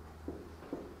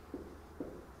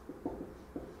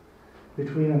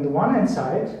between, on the one hand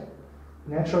side,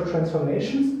 natural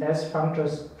transformations as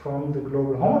functors from the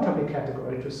global homotopy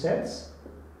category to sets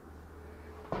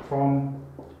from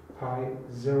pi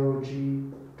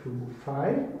 0g to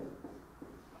phi,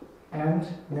 and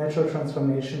natural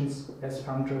transformations as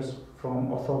functors from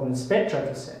orthogonal spectra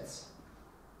to sets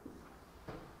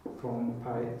from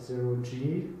pi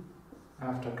 0g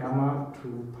after gamma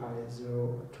to pi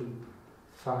 0 to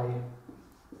phi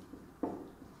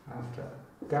after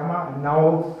gamma. And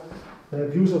now the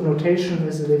abuse of notation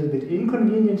is a little bit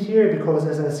inconvenient here, because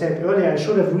as I said earlier, I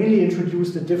should have really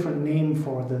introduced a different name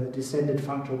for the descended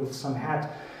functor with some hat,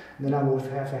 and then I would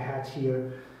have a hat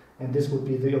here, and this would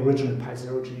be the original pi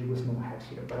 0g with no hat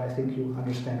here, but I think you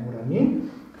understand what I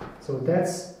mean. So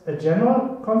that's a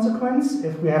general consequence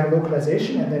if we have a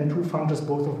localization and then two functors,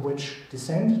 both of which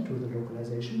descend to the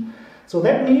localization. So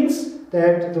that means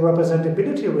that the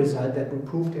representability result that we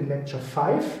proved in lecture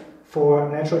 5 for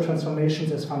natural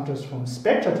transformations as functors from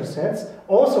spectra to sets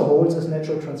also holds as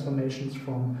natural transformations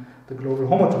from the global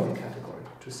homotopy category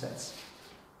to sets.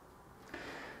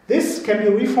 This can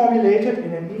be reformulated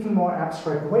in an even more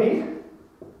abstract way.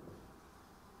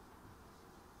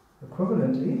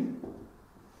 Equivalently,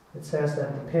 it says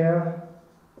that the pair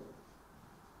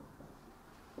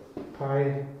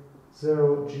pi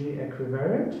So G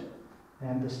equivariant,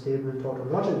 and the stable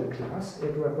tautological class,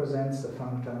 it represents the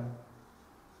functor.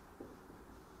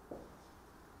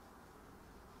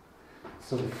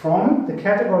 So from the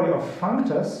category of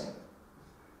functors,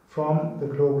 from the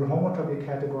global homotopy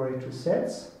category to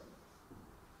sets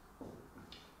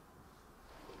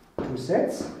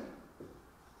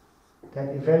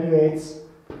that evaluates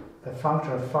the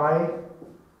functor phi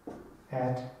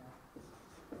at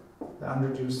the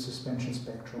unreduced suspension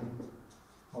spectrum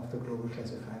of the global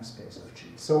classifying space of G.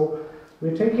 So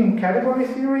we're taking category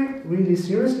theory really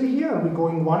seriously here, and we're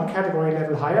going one category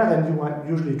level higher than you might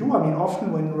usually do. I mean,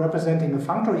 often when representing a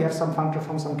functor, you have some functor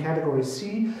from some category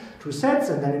C to sets,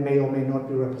 and then it may or may not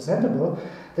be representable.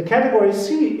 The category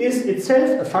C is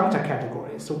itself a functor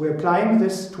category, so we're applying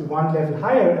this to one level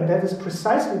higher, and that is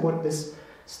precisely what this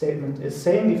statement is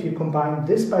saying. If you combine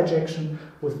this bijection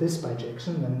with this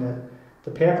bijection, then the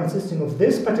pair consisting of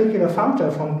this particular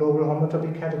functor from global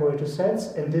homotopy category to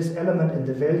sets and this element in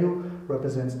the value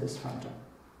represents this functor.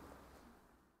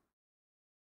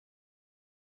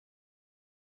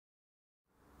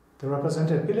 The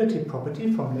representability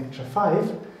property from lecture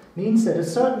 5 means that a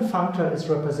certain functor is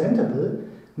representable,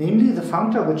 namely the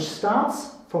functor which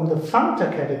starts from the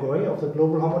functor category of the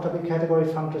global homotopy category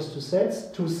functors to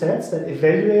sets that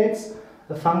evaluates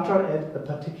a functor at a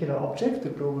particular object, the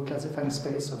global classifying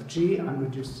space of G,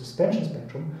 unreduced suspension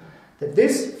spectrum, that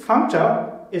this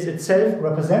functor is itself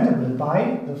representable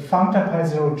by the functor pi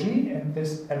 0 G and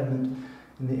this element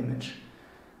in the image.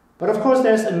 But of course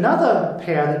there's another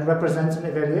pair that represents an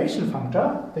evaluation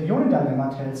functor. The unit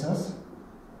dilemma tells us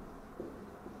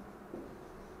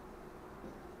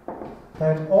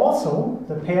that also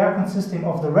the pair consisting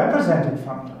of the represented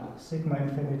functor, sigma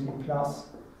infinity plus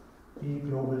B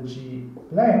global G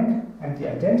blank, and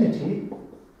the identity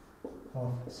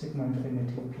of sigma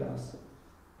infinity plus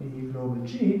B global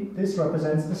G, this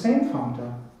represents the same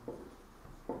functor,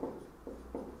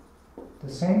 the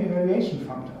same evaluation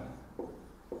functor.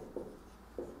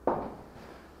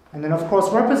 And then of course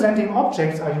representing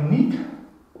objects are unique.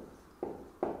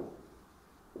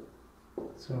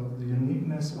 So the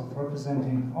uniqueness of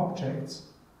representing objects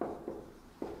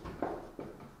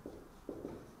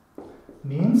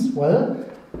means, well,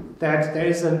 that there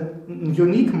is a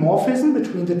unique morphism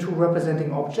between the two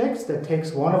representing objects that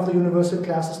takes one of the universal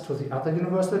classes to the other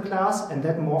universal class, and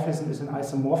that morphism is an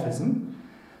isomorphism.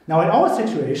 Now in our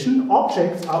situation,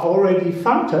 objects are already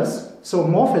functors, so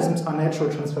morphisms are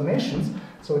natural transformations,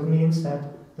 so it means that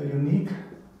the unique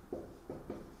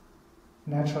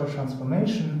natural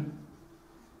transformation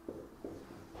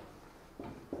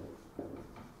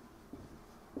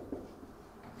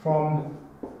from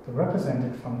the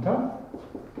represented functor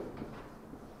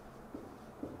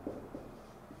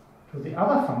to the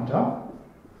other functor,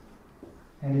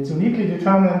 and it's uniquely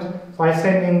determined by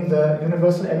sending the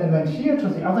universal element here to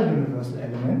the other universal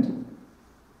element.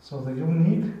 So the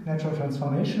unique natural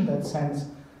transformation that sends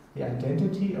the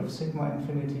identity of sigma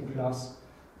infinity plus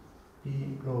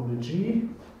B global G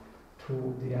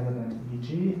to the element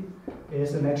EG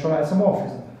is a natural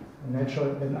isomorphism. An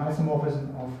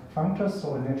isomorphism of functors,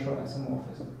 so a natural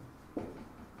isomorphism.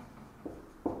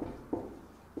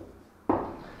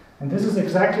 And this is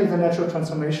exactly the natural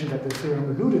transformation that the theorem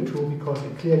alluded to, because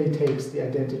it clearly takes the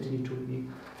identity to E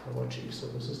over G. So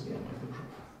this is the end of the proof.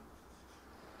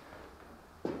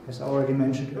 As I already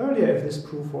mentioned earlier, if this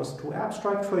proof was too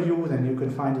abstract for you, then you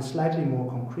can find a slightly more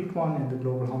concrete one in the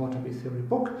Global Homotopy Theory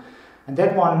book. And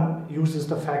that one uses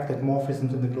the fact that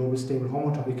morphisms in the global stable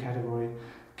homotopy category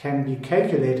can be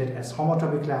calculated as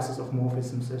homotopy classes of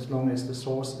morphisms as long as the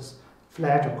source is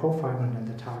flat or cofibrant and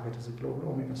the target is a global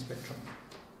omega spectrum.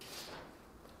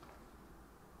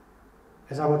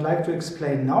 As I would like to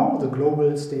explain now, the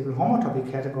global stable homotopy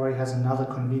category has another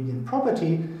convenient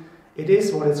property. It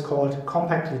is what is called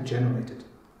compactly generated.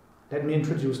 Let me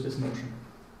introduce this notion.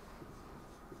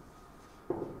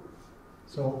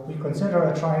 So we consider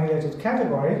a triangulated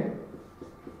category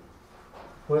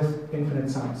with infinite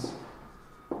sums.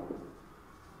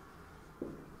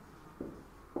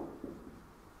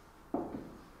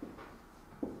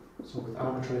 So with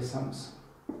arbitrary sums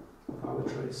of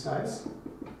arbitrary size.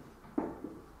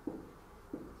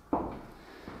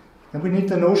 Then we need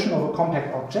the notion of a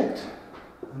compact object.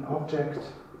 An object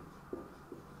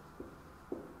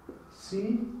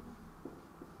C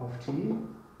of T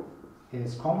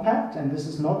is compact, and this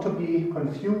is not to be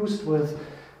confused with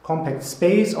compact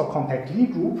space or compact Lie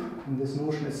group. And this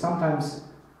notion is sometimes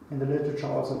in the literature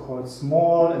also called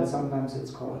small, and sometimes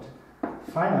it's called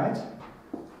finite.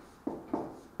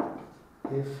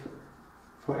 If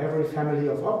for every family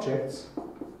of objects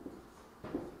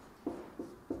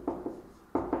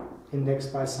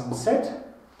indexed by some set.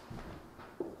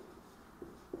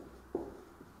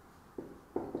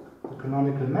 The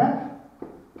canonical map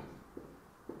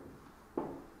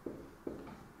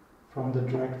from the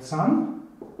direct sum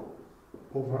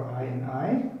over I in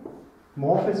I,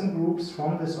 morphism groups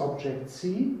from this object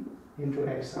C into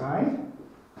xi,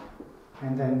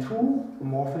 and then two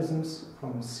morphisms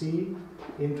from C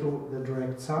into the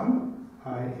direct sum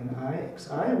I in I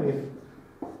xi. We've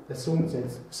assumed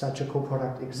that such a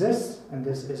coproduct exists, and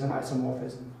this is an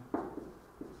isomorphism.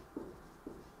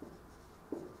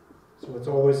 So it's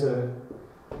always a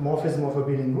morphism of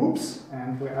abelian groups,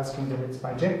 and we're asking that it's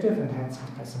bijective and hence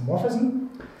an isomorphism.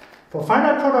 For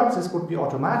finite products, this would be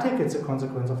automatic. It's a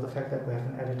consequence of the fact that we have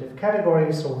an additive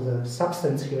category, so the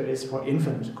substance here is for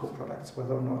infinite coproducts,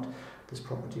 whether or not this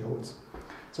property holds.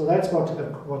 So that's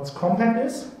what's compact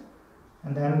is.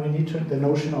 And then we need the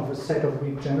notion of a set of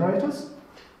weak generators.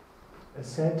 A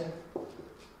set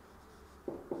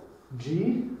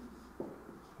G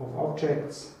of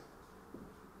objects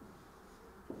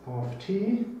of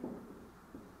T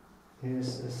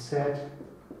is a set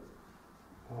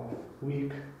of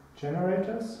weak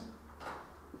generators.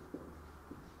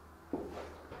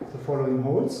 The following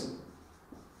holds.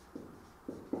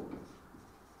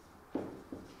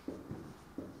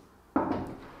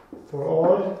 For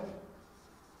all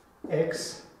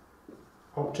x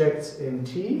objects in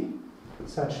T,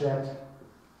 such that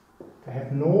they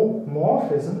have no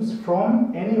morphisms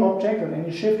from any object or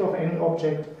any shift of any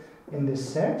object in this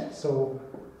set. So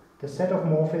the set of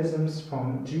morphisms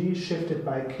from G shifted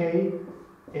by K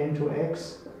into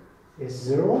X is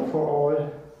 0 for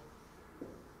all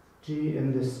G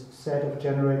in this set of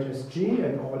generators G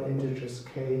and all integers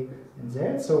K and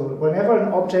Z. So whenever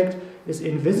an object is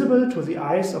invisible to the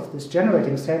eyes of this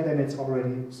generating set, then it's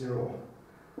already 0.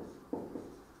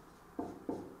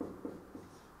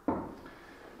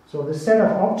 So the set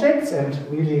of objects, and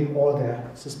really all their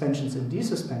suspensions and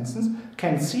desuspensions,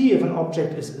 can see if an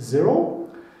object is 0,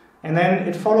 and then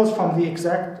it follows from the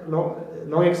exact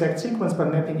log-exact sequence by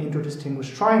mapping into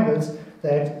distinguished triangles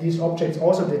that these objects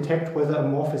also detect whether a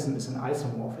morphism is an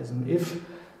isomorphism. If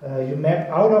you map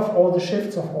out of all the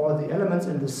shifts of all the elements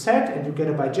in the set and you get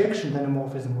a bijection, then a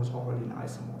morphism was already an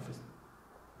isomorphism.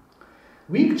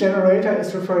 Weak generator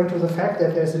is referring to the fact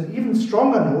that there's an even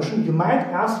stronger notion. You might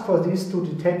ask for these to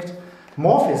detect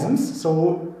morphisms,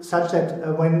 so such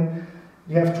that when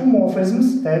you have two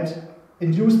morphisms that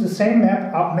induce the same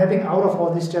mapping out of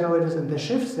all these generators and their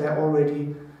shifts, they're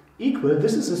already equal.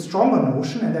 This is a stronger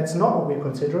notion, and that's not what we're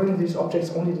considering. These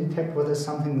objects only detect whether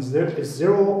something is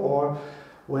 0 or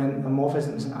when a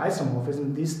morphism is an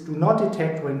isomorphism. These do not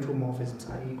detect when two morphisms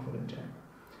are equal in general.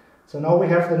 So now we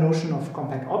have the notion of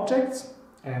compact objects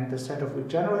and the set of weak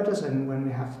generators, and when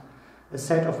we have a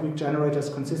set of weak generators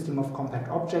consisting of compact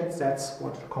objects, that's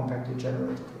what compactly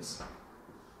generated is.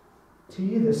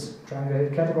 T, this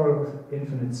triangulated category with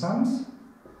infinite sums,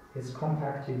 is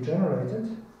compactly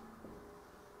generated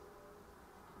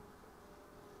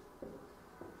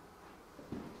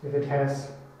if it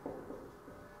has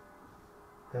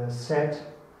a set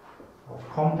of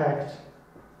compact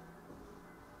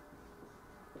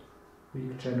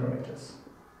weak generators.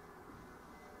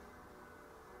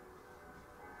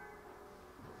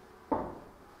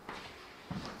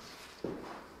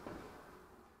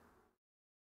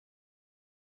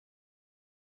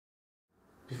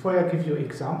 Before I give you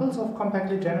examples of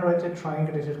compactly generated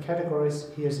triangulated categories,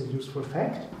 here's a useful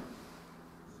fact.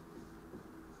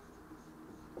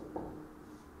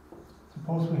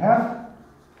 Suppose we have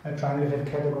a triangulated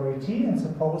category T, and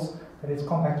suppose that it's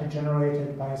compactly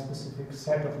generated by a specific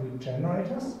set of weak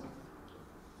generators.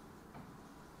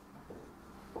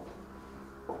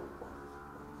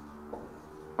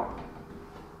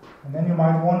 And then you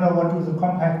might wonder, what do the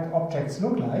compact objects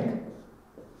look like?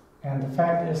 And the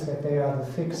fact is that they are the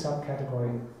thick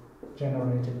subcategory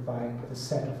generated by the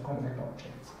set of compact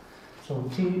objects. So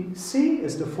TC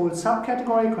is the full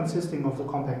subcategory consisting of the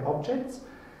compact objects.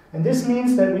 And this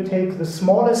means that we take the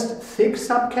smallest thick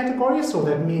subcategory, so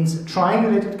that means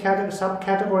triangulated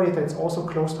subcategory that's also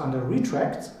closed under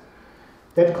retracts,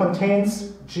 that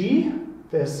contains G,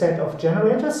 the set of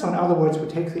generators. So in other words, we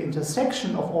take the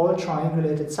intersection of all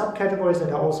triangulated subcategories that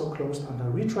are also closed under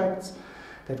retracts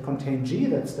that contain G,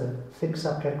 that's the thick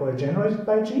subcategory generated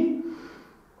by G.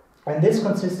 And this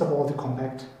consists of all the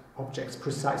compact objects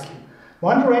precisely.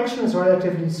 One direction is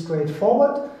relatively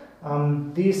straightforward.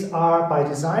 These are by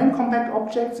design compact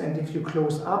objects, and if you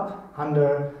close up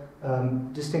under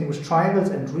distinguished triangles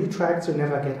and retracts, you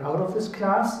never get out of this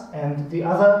class. And the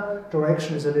other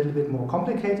direction is a little bit more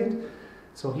complicated.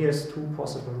 So here's two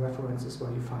possible references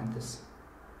where you find this.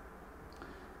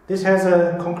 this has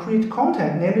a concrete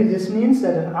content, namely this means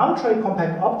that an arbitrary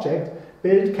compact object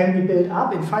can be built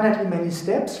up in finitely many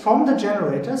steps from the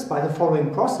generators by the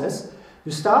following process.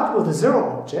 You start with a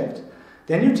zero object,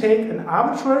 then you take an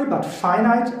arbitrary but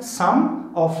finite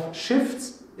sum of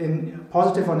shifts in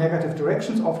positive or negative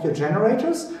directions of your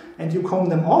generators, and you comb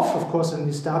them off. Of course, when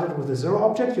you started with a zero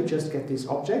object, you just get these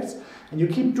objects, and you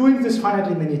keep doing this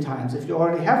finitely many times. If you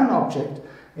already have an object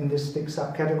in this thick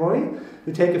subcategory,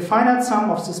 you take a finite sum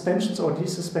of suspensions or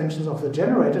desuspensions of the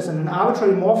generators and an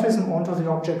arbitrary morphism onto the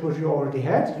object which you already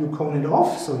had. You cone it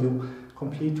off, so you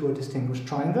complete to a distinguished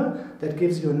triangle. That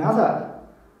gives you another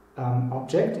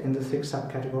object in the thick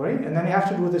subcategory, and then you have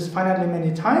to do this finitely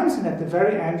many times, and at the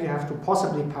very end you have to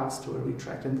possibly pass to a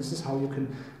retract, and this is how you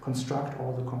can construct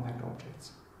all the compact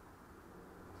objects.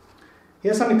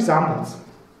 Here are some examples.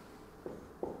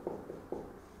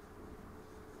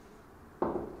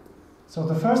 So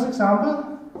the first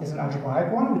example is an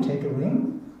algebraic one. We take a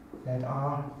ring, let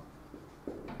R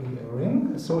be a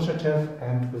ring, associative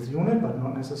and with unit, but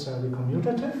not necessarily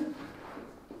commutative.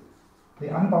 The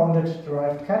unbounded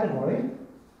derived category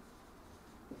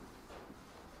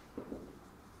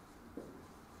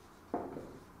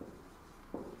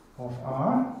of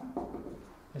R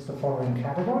is the following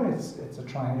category. It's a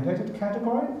triangulated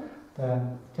category. The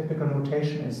typical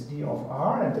notation is D of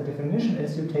R, and the definition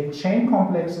is you take chain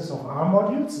complexes of R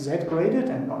modules, Z graded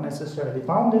and not necessarily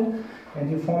bounded, and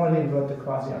you formally invert the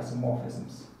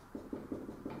quasi-isomorphisms.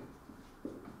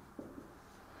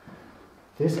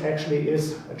 This actually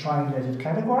is a triangulated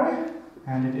category,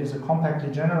 and it is a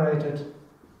compactly generated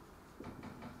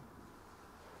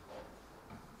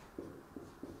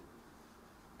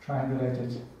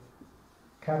triangulated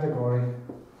category,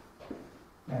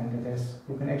 and it is,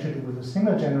 you can actually do with a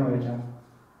single generator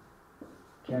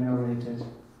generated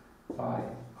by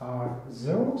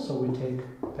R0. So we take,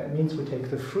 that means we take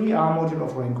the free R module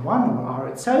of rank 1, or R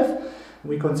itself.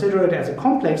 We consider it as a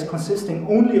complex consisting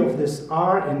only of this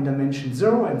R in dimension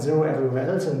 0 and 0 everywhere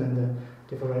else, and then the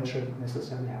differential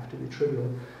necessarily have to be trivial.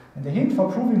 And the hint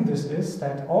for proving this is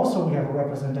that also we have a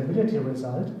representability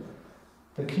result.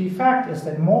 The key fact is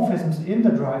that morphisms in the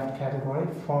derived category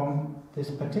from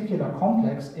this particular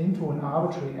complex into an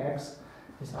arbitrary X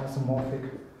is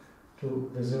isomorphic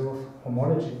to the zeroth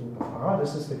homology group of R.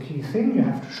 This is the key thing you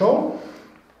have to show.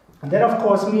 And that, of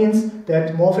course, means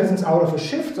that morphisms out of a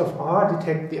shift of R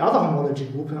detect the other homology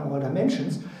group in all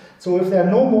dimensions. So if there are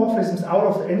no morphisms out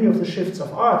of any of the shifts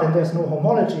of R, then there's no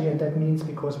homology, and that means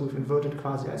because we've inverted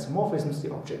quasi-isomorphisms,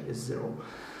 the object is zero.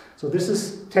 So this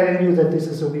is telling you that this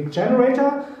is a weak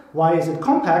generator. Why is it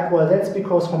compact? Well, that's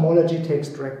because homology takes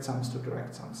direct sums to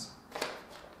direct sums.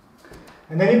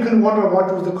 And then you can wonder, what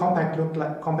do the compact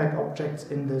objects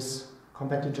in this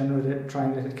compactly generated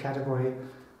triangulated category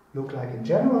look like in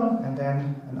general? And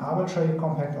then an arbitrary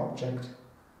compact object,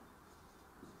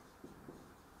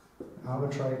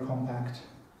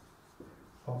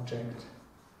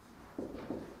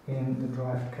 in the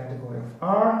derived category of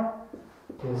R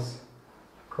is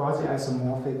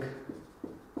quasi-isomorphic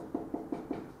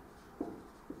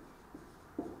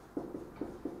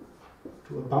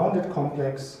to a bounded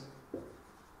complex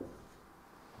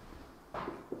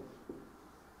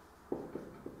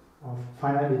of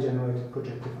finitely generated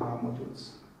projective R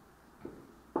modules.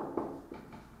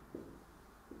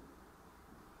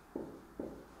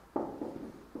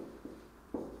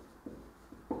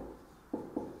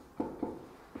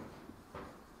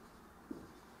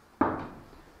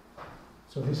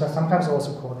 So these are sometimes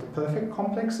also called the perfect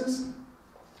complexes.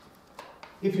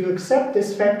 If you accept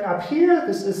this fact up here,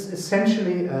 this is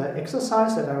essentially an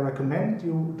exercise that I recommend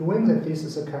you doing, that this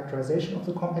is a characterization of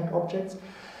the compact objects.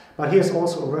 But here's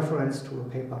also a reference to a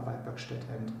paper by Böckstedt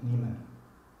and Niemann.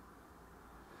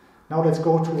 Now let's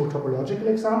go to topological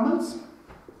examples.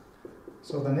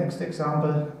 So the next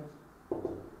example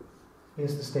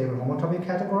is the stable homotopy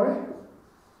category,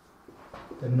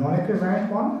 the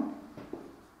non-equivariant one.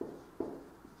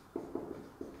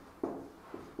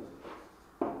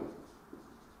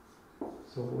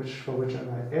 So for which I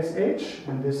write SH,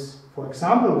 and this, for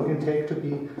example, we can take to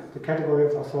be the category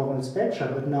of orthogonal spectra,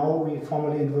 but now we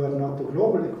formally invert not the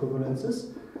global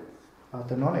equivalences, but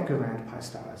the non-equivariant pi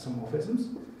star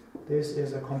isomorphisms. This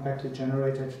is a compactly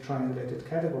generated triangulated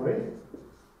category.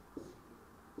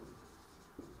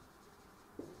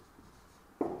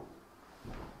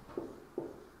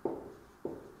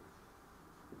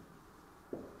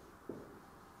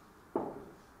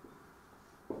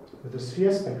 With a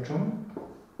sphere spectrum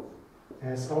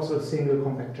as also a single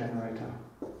compact generator.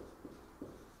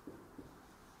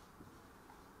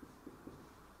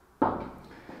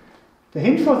 The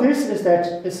hint for this is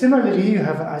that similarly you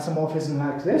have an isomorphism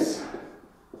like this.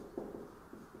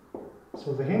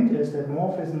 So the hint is that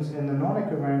morphisms in the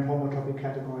non-equivariant homotopy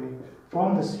category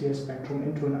from the sphere spectrum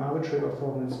into an arbitrary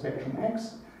orthogonal spectrum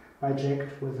X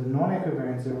biject with a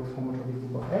non-equivariant zeroth homotopy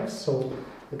group of X. So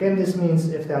again, this means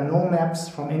if there are no maps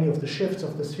from any of the shifts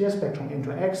of the sphere spectrum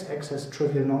into X, X has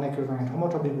trivial non-equivariant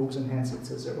homotopy groups and hence it's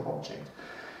a zero object.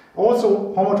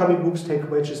 Also, homotopy groups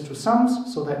take wedges to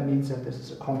sums, so that means that this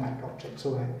is a compact object.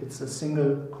 So it's a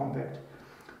single compact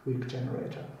weak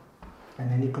generator. And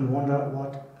then you can wonder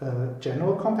what a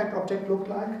general compact object looked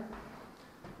like.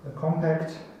 A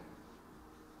compact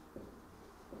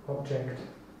object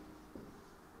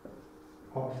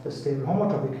of the stable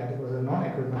homotopy category, the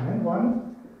non-equivariant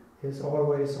one, is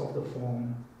always of the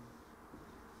form.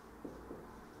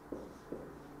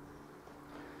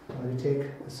 We take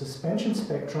a suspension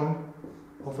spectrum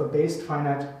of a based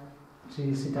finite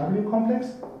GCW complex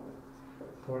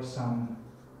for some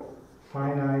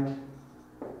finite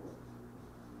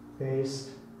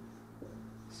based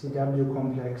CW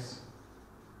complex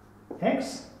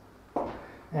X.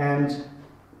 And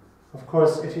of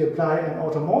course, if you apply an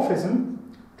automorphism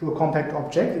to a compact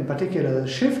object, in particular a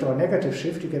shift or a negative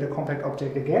shift, you get a compact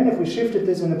object again. If we shifted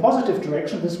this in a positive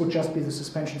direction, this would just be the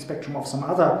suspension spectrum of some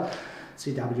other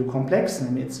CW complex,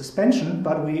 namely its suspension,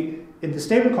 but in the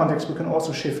stable context we can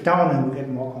also shift down and we get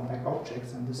more compact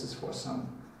objects, and this is for some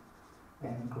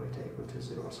n greater or equal to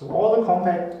 0. So all the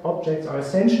compact objects are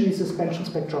essentially suspension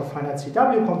spectra of finite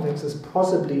CW complexes,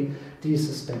 possibly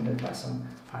desuspended by some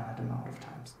finite amount of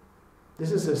times.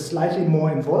 This is a slightly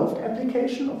more involved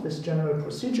application of this general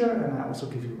procedure, and I also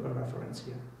give you a reference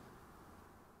here.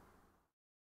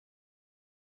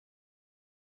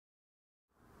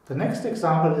 The next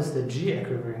example is the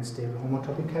G-equivariant stable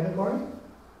homotopy category.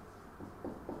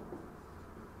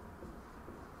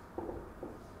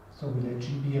 So we let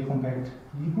G be a compact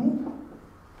Lie group.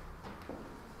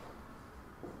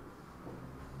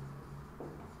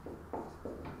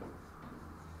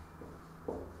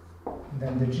 And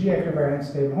then the G-equivariant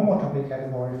stable homotopy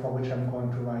category, for which I'm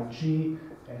going to write G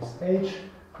as H,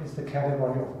 is the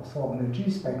category of orthogonal G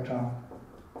spectra,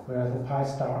 where the pi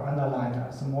star underlined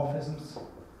isomorphisms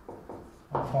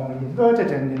are formally inverted,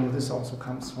 and this also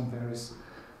comes from various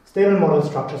stable model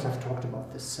structures. I've talked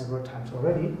about this several times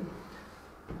already.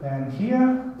 And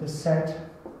here, the set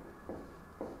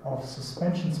of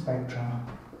suspension spectra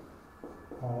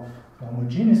of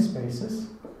homogeneous spaces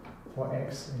for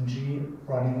X and G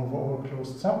running over all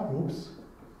closed subgroups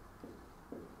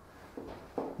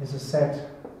is a set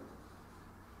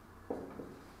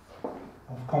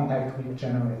of compact weak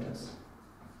generators.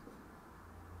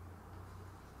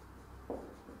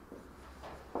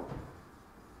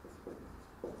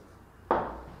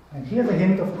 And here the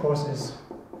hint, of course, is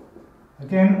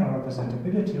again a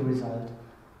representability result,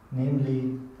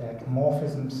 namely that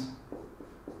morphisms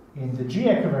in the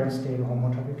G-equivariant stable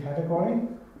homotopy category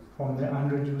from the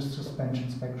unreduced suspension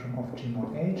spectrum of G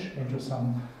mod H into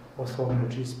some orthogonal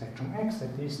G spectrum X,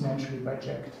 that these naturally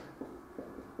biject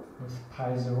with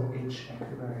pi 0 H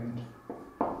equivariant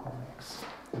of X.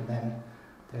 And then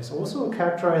there's also a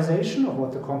characterization of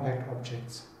what the compact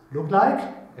objects look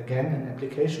like, again an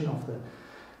application of the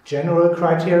general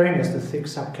criterion is the thick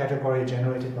subcategory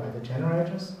generated by the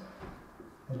generators.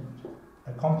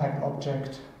 A compact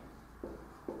object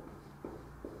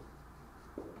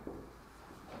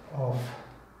of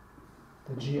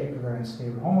the G-equivariant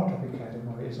stable homotopy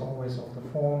category is always of the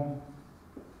form.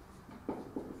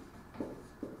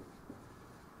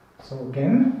 So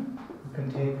again, we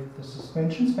can take the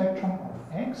suspension spectrum of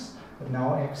X, but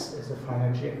now X is a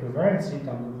finite G-equivariant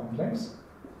CW complex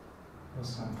with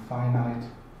some finite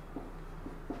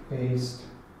based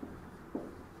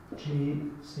G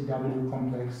CW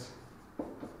complex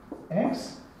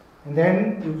X, and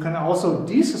then you can also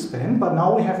desuspend, but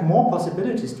now we have more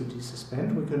possibilities to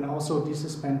desuspend. We can also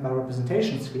desuspend by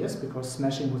representation spheres, because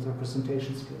smashing with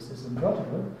representation spheres is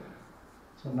invertible.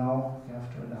 So now you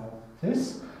have to allow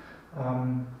this,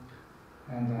 and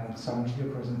then some G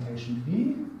representation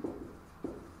V.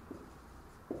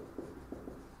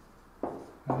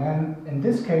 And then in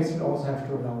this case, you also have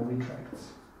to allow retracts.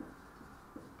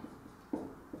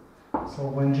 So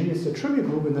when G is the trivial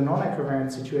group in the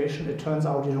non-equivariant situation, it turns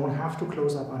out you don't have to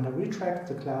close up under retract.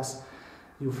 The class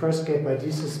you first get by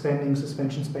desuspending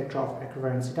suspension spectra of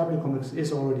equivariant CW complex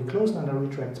is already closed under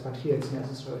retracts, but here it's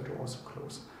necessary to also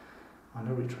close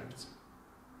under retracts.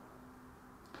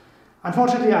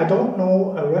 Unfortunately, I don't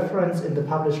know a reference in the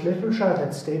published literature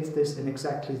that states this in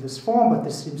exactly this form, but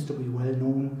this seems to be well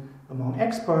known among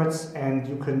experts, and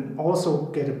you can also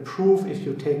get a proof if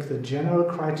you take the general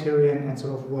criterion and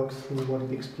sort of work through what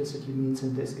it explicitly means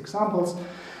in these examples.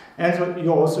 And so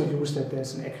you also use that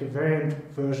there's an equivariant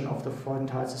version of the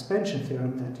Freudenthal's suspension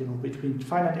theorem that, between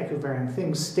finite equivariant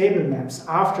things, stable maps,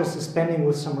 after suspending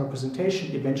with some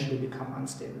representation, eventually become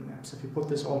unstable maps. If you put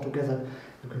this all together,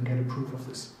 you can get a proof of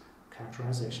this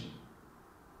characterization.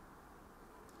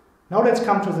 Now let's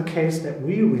come to the case that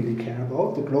we really care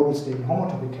about, the global stable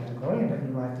homotopy category, and let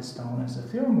me write this down as a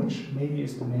theorem, which maybe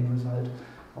is the main result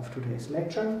of today's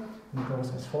lecture. And it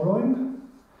goes as following.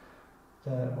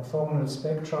 The orthogonal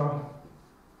spectra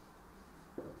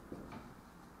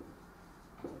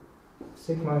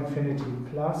sigma infinity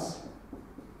plus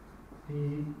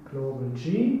E global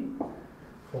G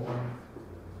for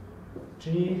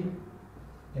G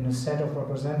in a set of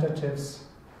representatives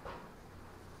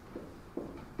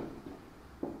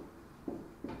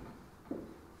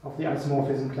of the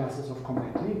isomorphism classes of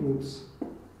compact Lie groups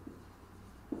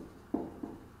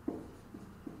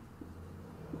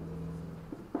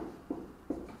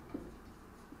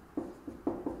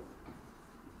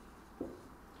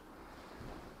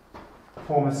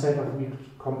form a set of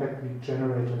compact weak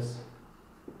generators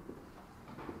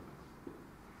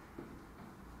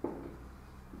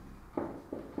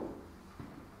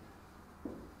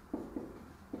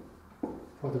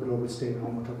for the global stable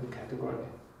homotopy category.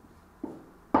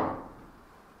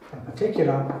 In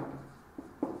particular,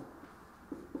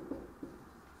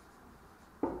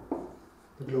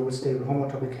 the global stable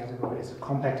homotopy category is a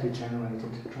compactly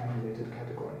generated triangulated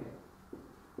category.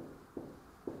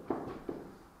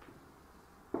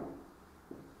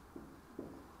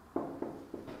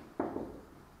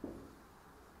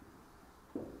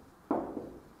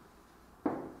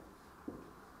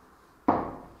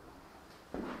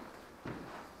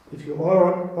 If you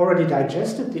already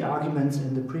digested the arguments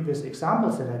in the previous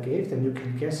examples that I gave, then you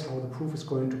can guess how the proof is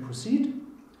going to proceed.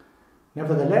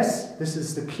 Nevertheless, this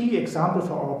is the key example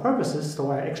for our purposes, so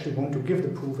I actually want to give the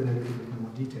proof in a little bit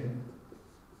more detail.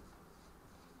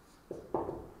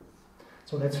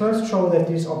 So let's first show that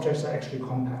these objects are actually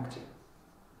compact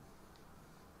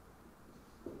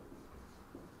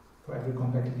for every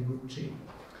compact Lie group G.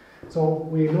 So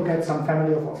we look at some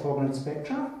family of orthogonal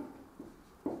spectra.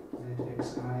 Let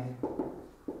xi, I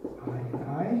and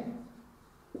I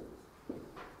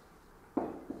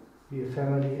be a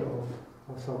family of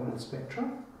orthogonal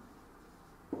spectra.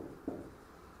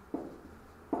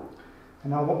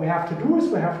 And now what we have to do is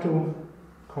we have to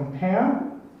compare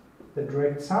the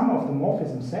direct sum of the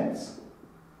morphism sets,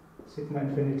 sigma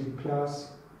infinity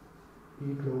plus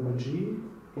E global G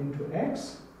into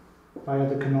X, via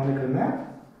the canonical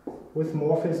map, with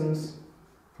morphisms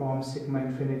from sigma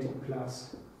infinity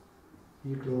plus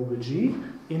E global G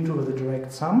into the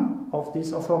direct sum of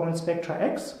these orthogonal spectra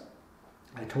X.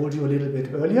 I told you a little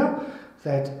bit earlier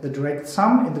that the direct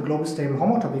sum in the global stable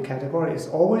homotopy category is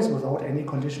always without any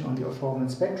condition on the orthogonal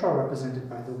spectra, represented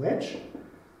by the wedge.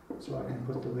 So I can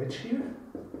put the wedge here.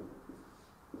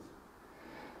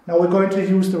 Now we're going to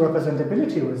use the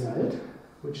representability result,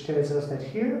 which tells us that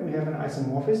here we have an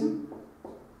isomorphism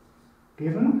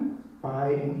given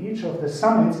by, in each of the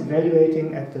summates,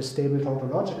 evaluating at the stable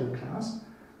tautological class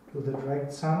to the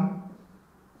direct sum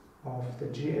of the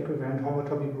G equivalent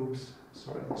homotopy groups.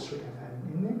 Sorry, this should have had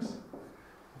an index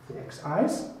of the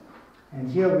xi's. And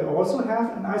here we also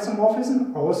have an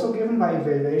isomorphism, also given by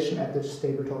evaluation at the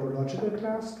stable tautological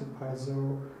class to pi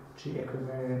 0 G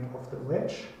equivariant of the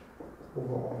wedge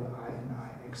over all I and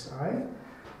I xi.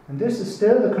 And this is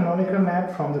still the canonical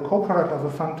map from the coproduct of a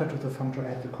functor to the functor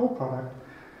at the coproduct.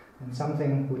 And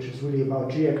something which is really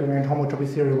about G equivalent homotopy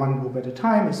theory one group at a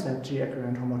time is that G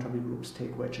equivalent homotopy groups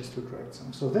take wedges to direct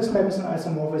sum. So this map is an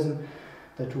isomorphism.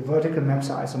 The two vertical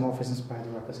maps are isomorphisms by the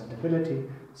representability.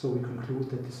 So we conclude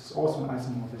that this is also an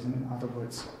isomorphism. In other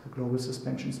words, the global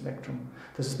suspension spectrum.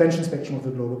 The suspension spectrum of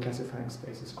the global classifying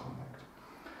space is compact.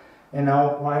 And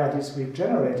now, why are these weak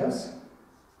generators?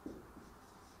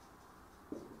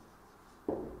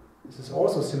 This is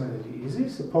also similarly easy.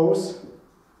 Suppose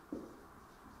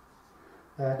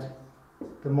that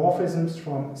the morphisms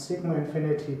from sigma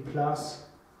infinity plus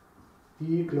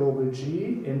E global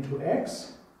G into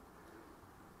X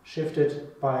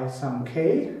shifted by some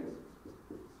K.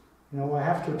 I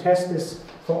have to test this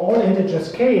for all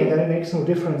integers K, and then it makes no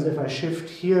difference if I shift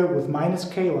here with minus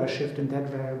K or I shift in that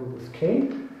variable with K.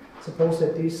 Suppose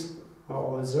that these are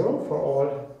all 0 for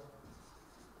all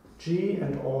G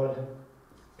and all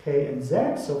K and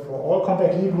Z, so for all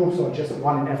compact Lie groups or just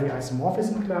one in every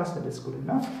isomorphism class, that is good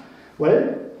enough.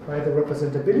 Well, by the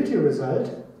representability result,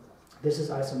 this is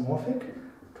isomorphic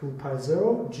to pi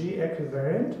 0 G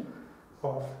equivariant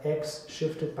of x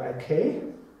shifted by k.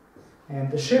 And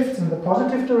the shifts in the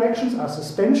positive directions are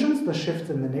suspensions, the shifts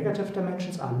in the negative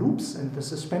dimensions are loops, and the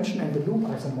suspension and the loop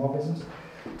isomorphisms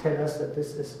tell us that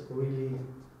this is really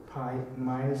pi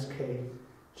minus k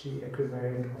g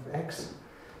equivariant of x.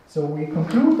 So we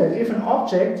conclude that if an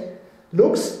object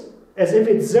looks as if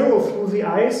it's zero through the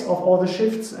eyes of all the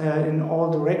shifts in all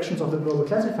directions of the global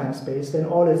classifying space, then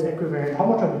all its equivariant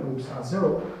homotopy groups are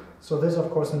zero. So this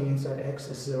of course means that x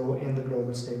is zero in the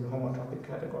global stable homotopic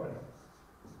category.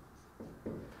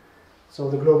 So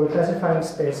the global classifying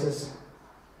spaces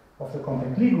of the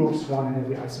compact Lie groups, one in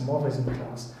every isomorphism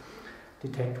class,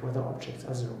 detect whether objects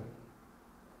are zero.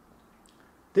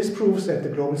 This proves that the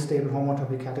global stable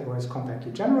homotopy category is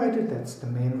compactly generated. That's the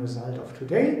main result of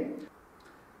today.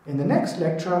 In the next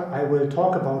lecture, I will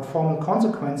talk about formal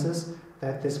consequences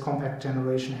that this compact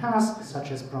generation has,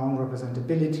 such as Brown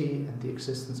representability and the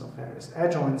existence of various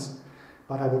adjoints.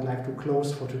 But I would like to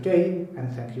close for today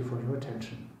and thank you for your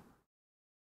attention.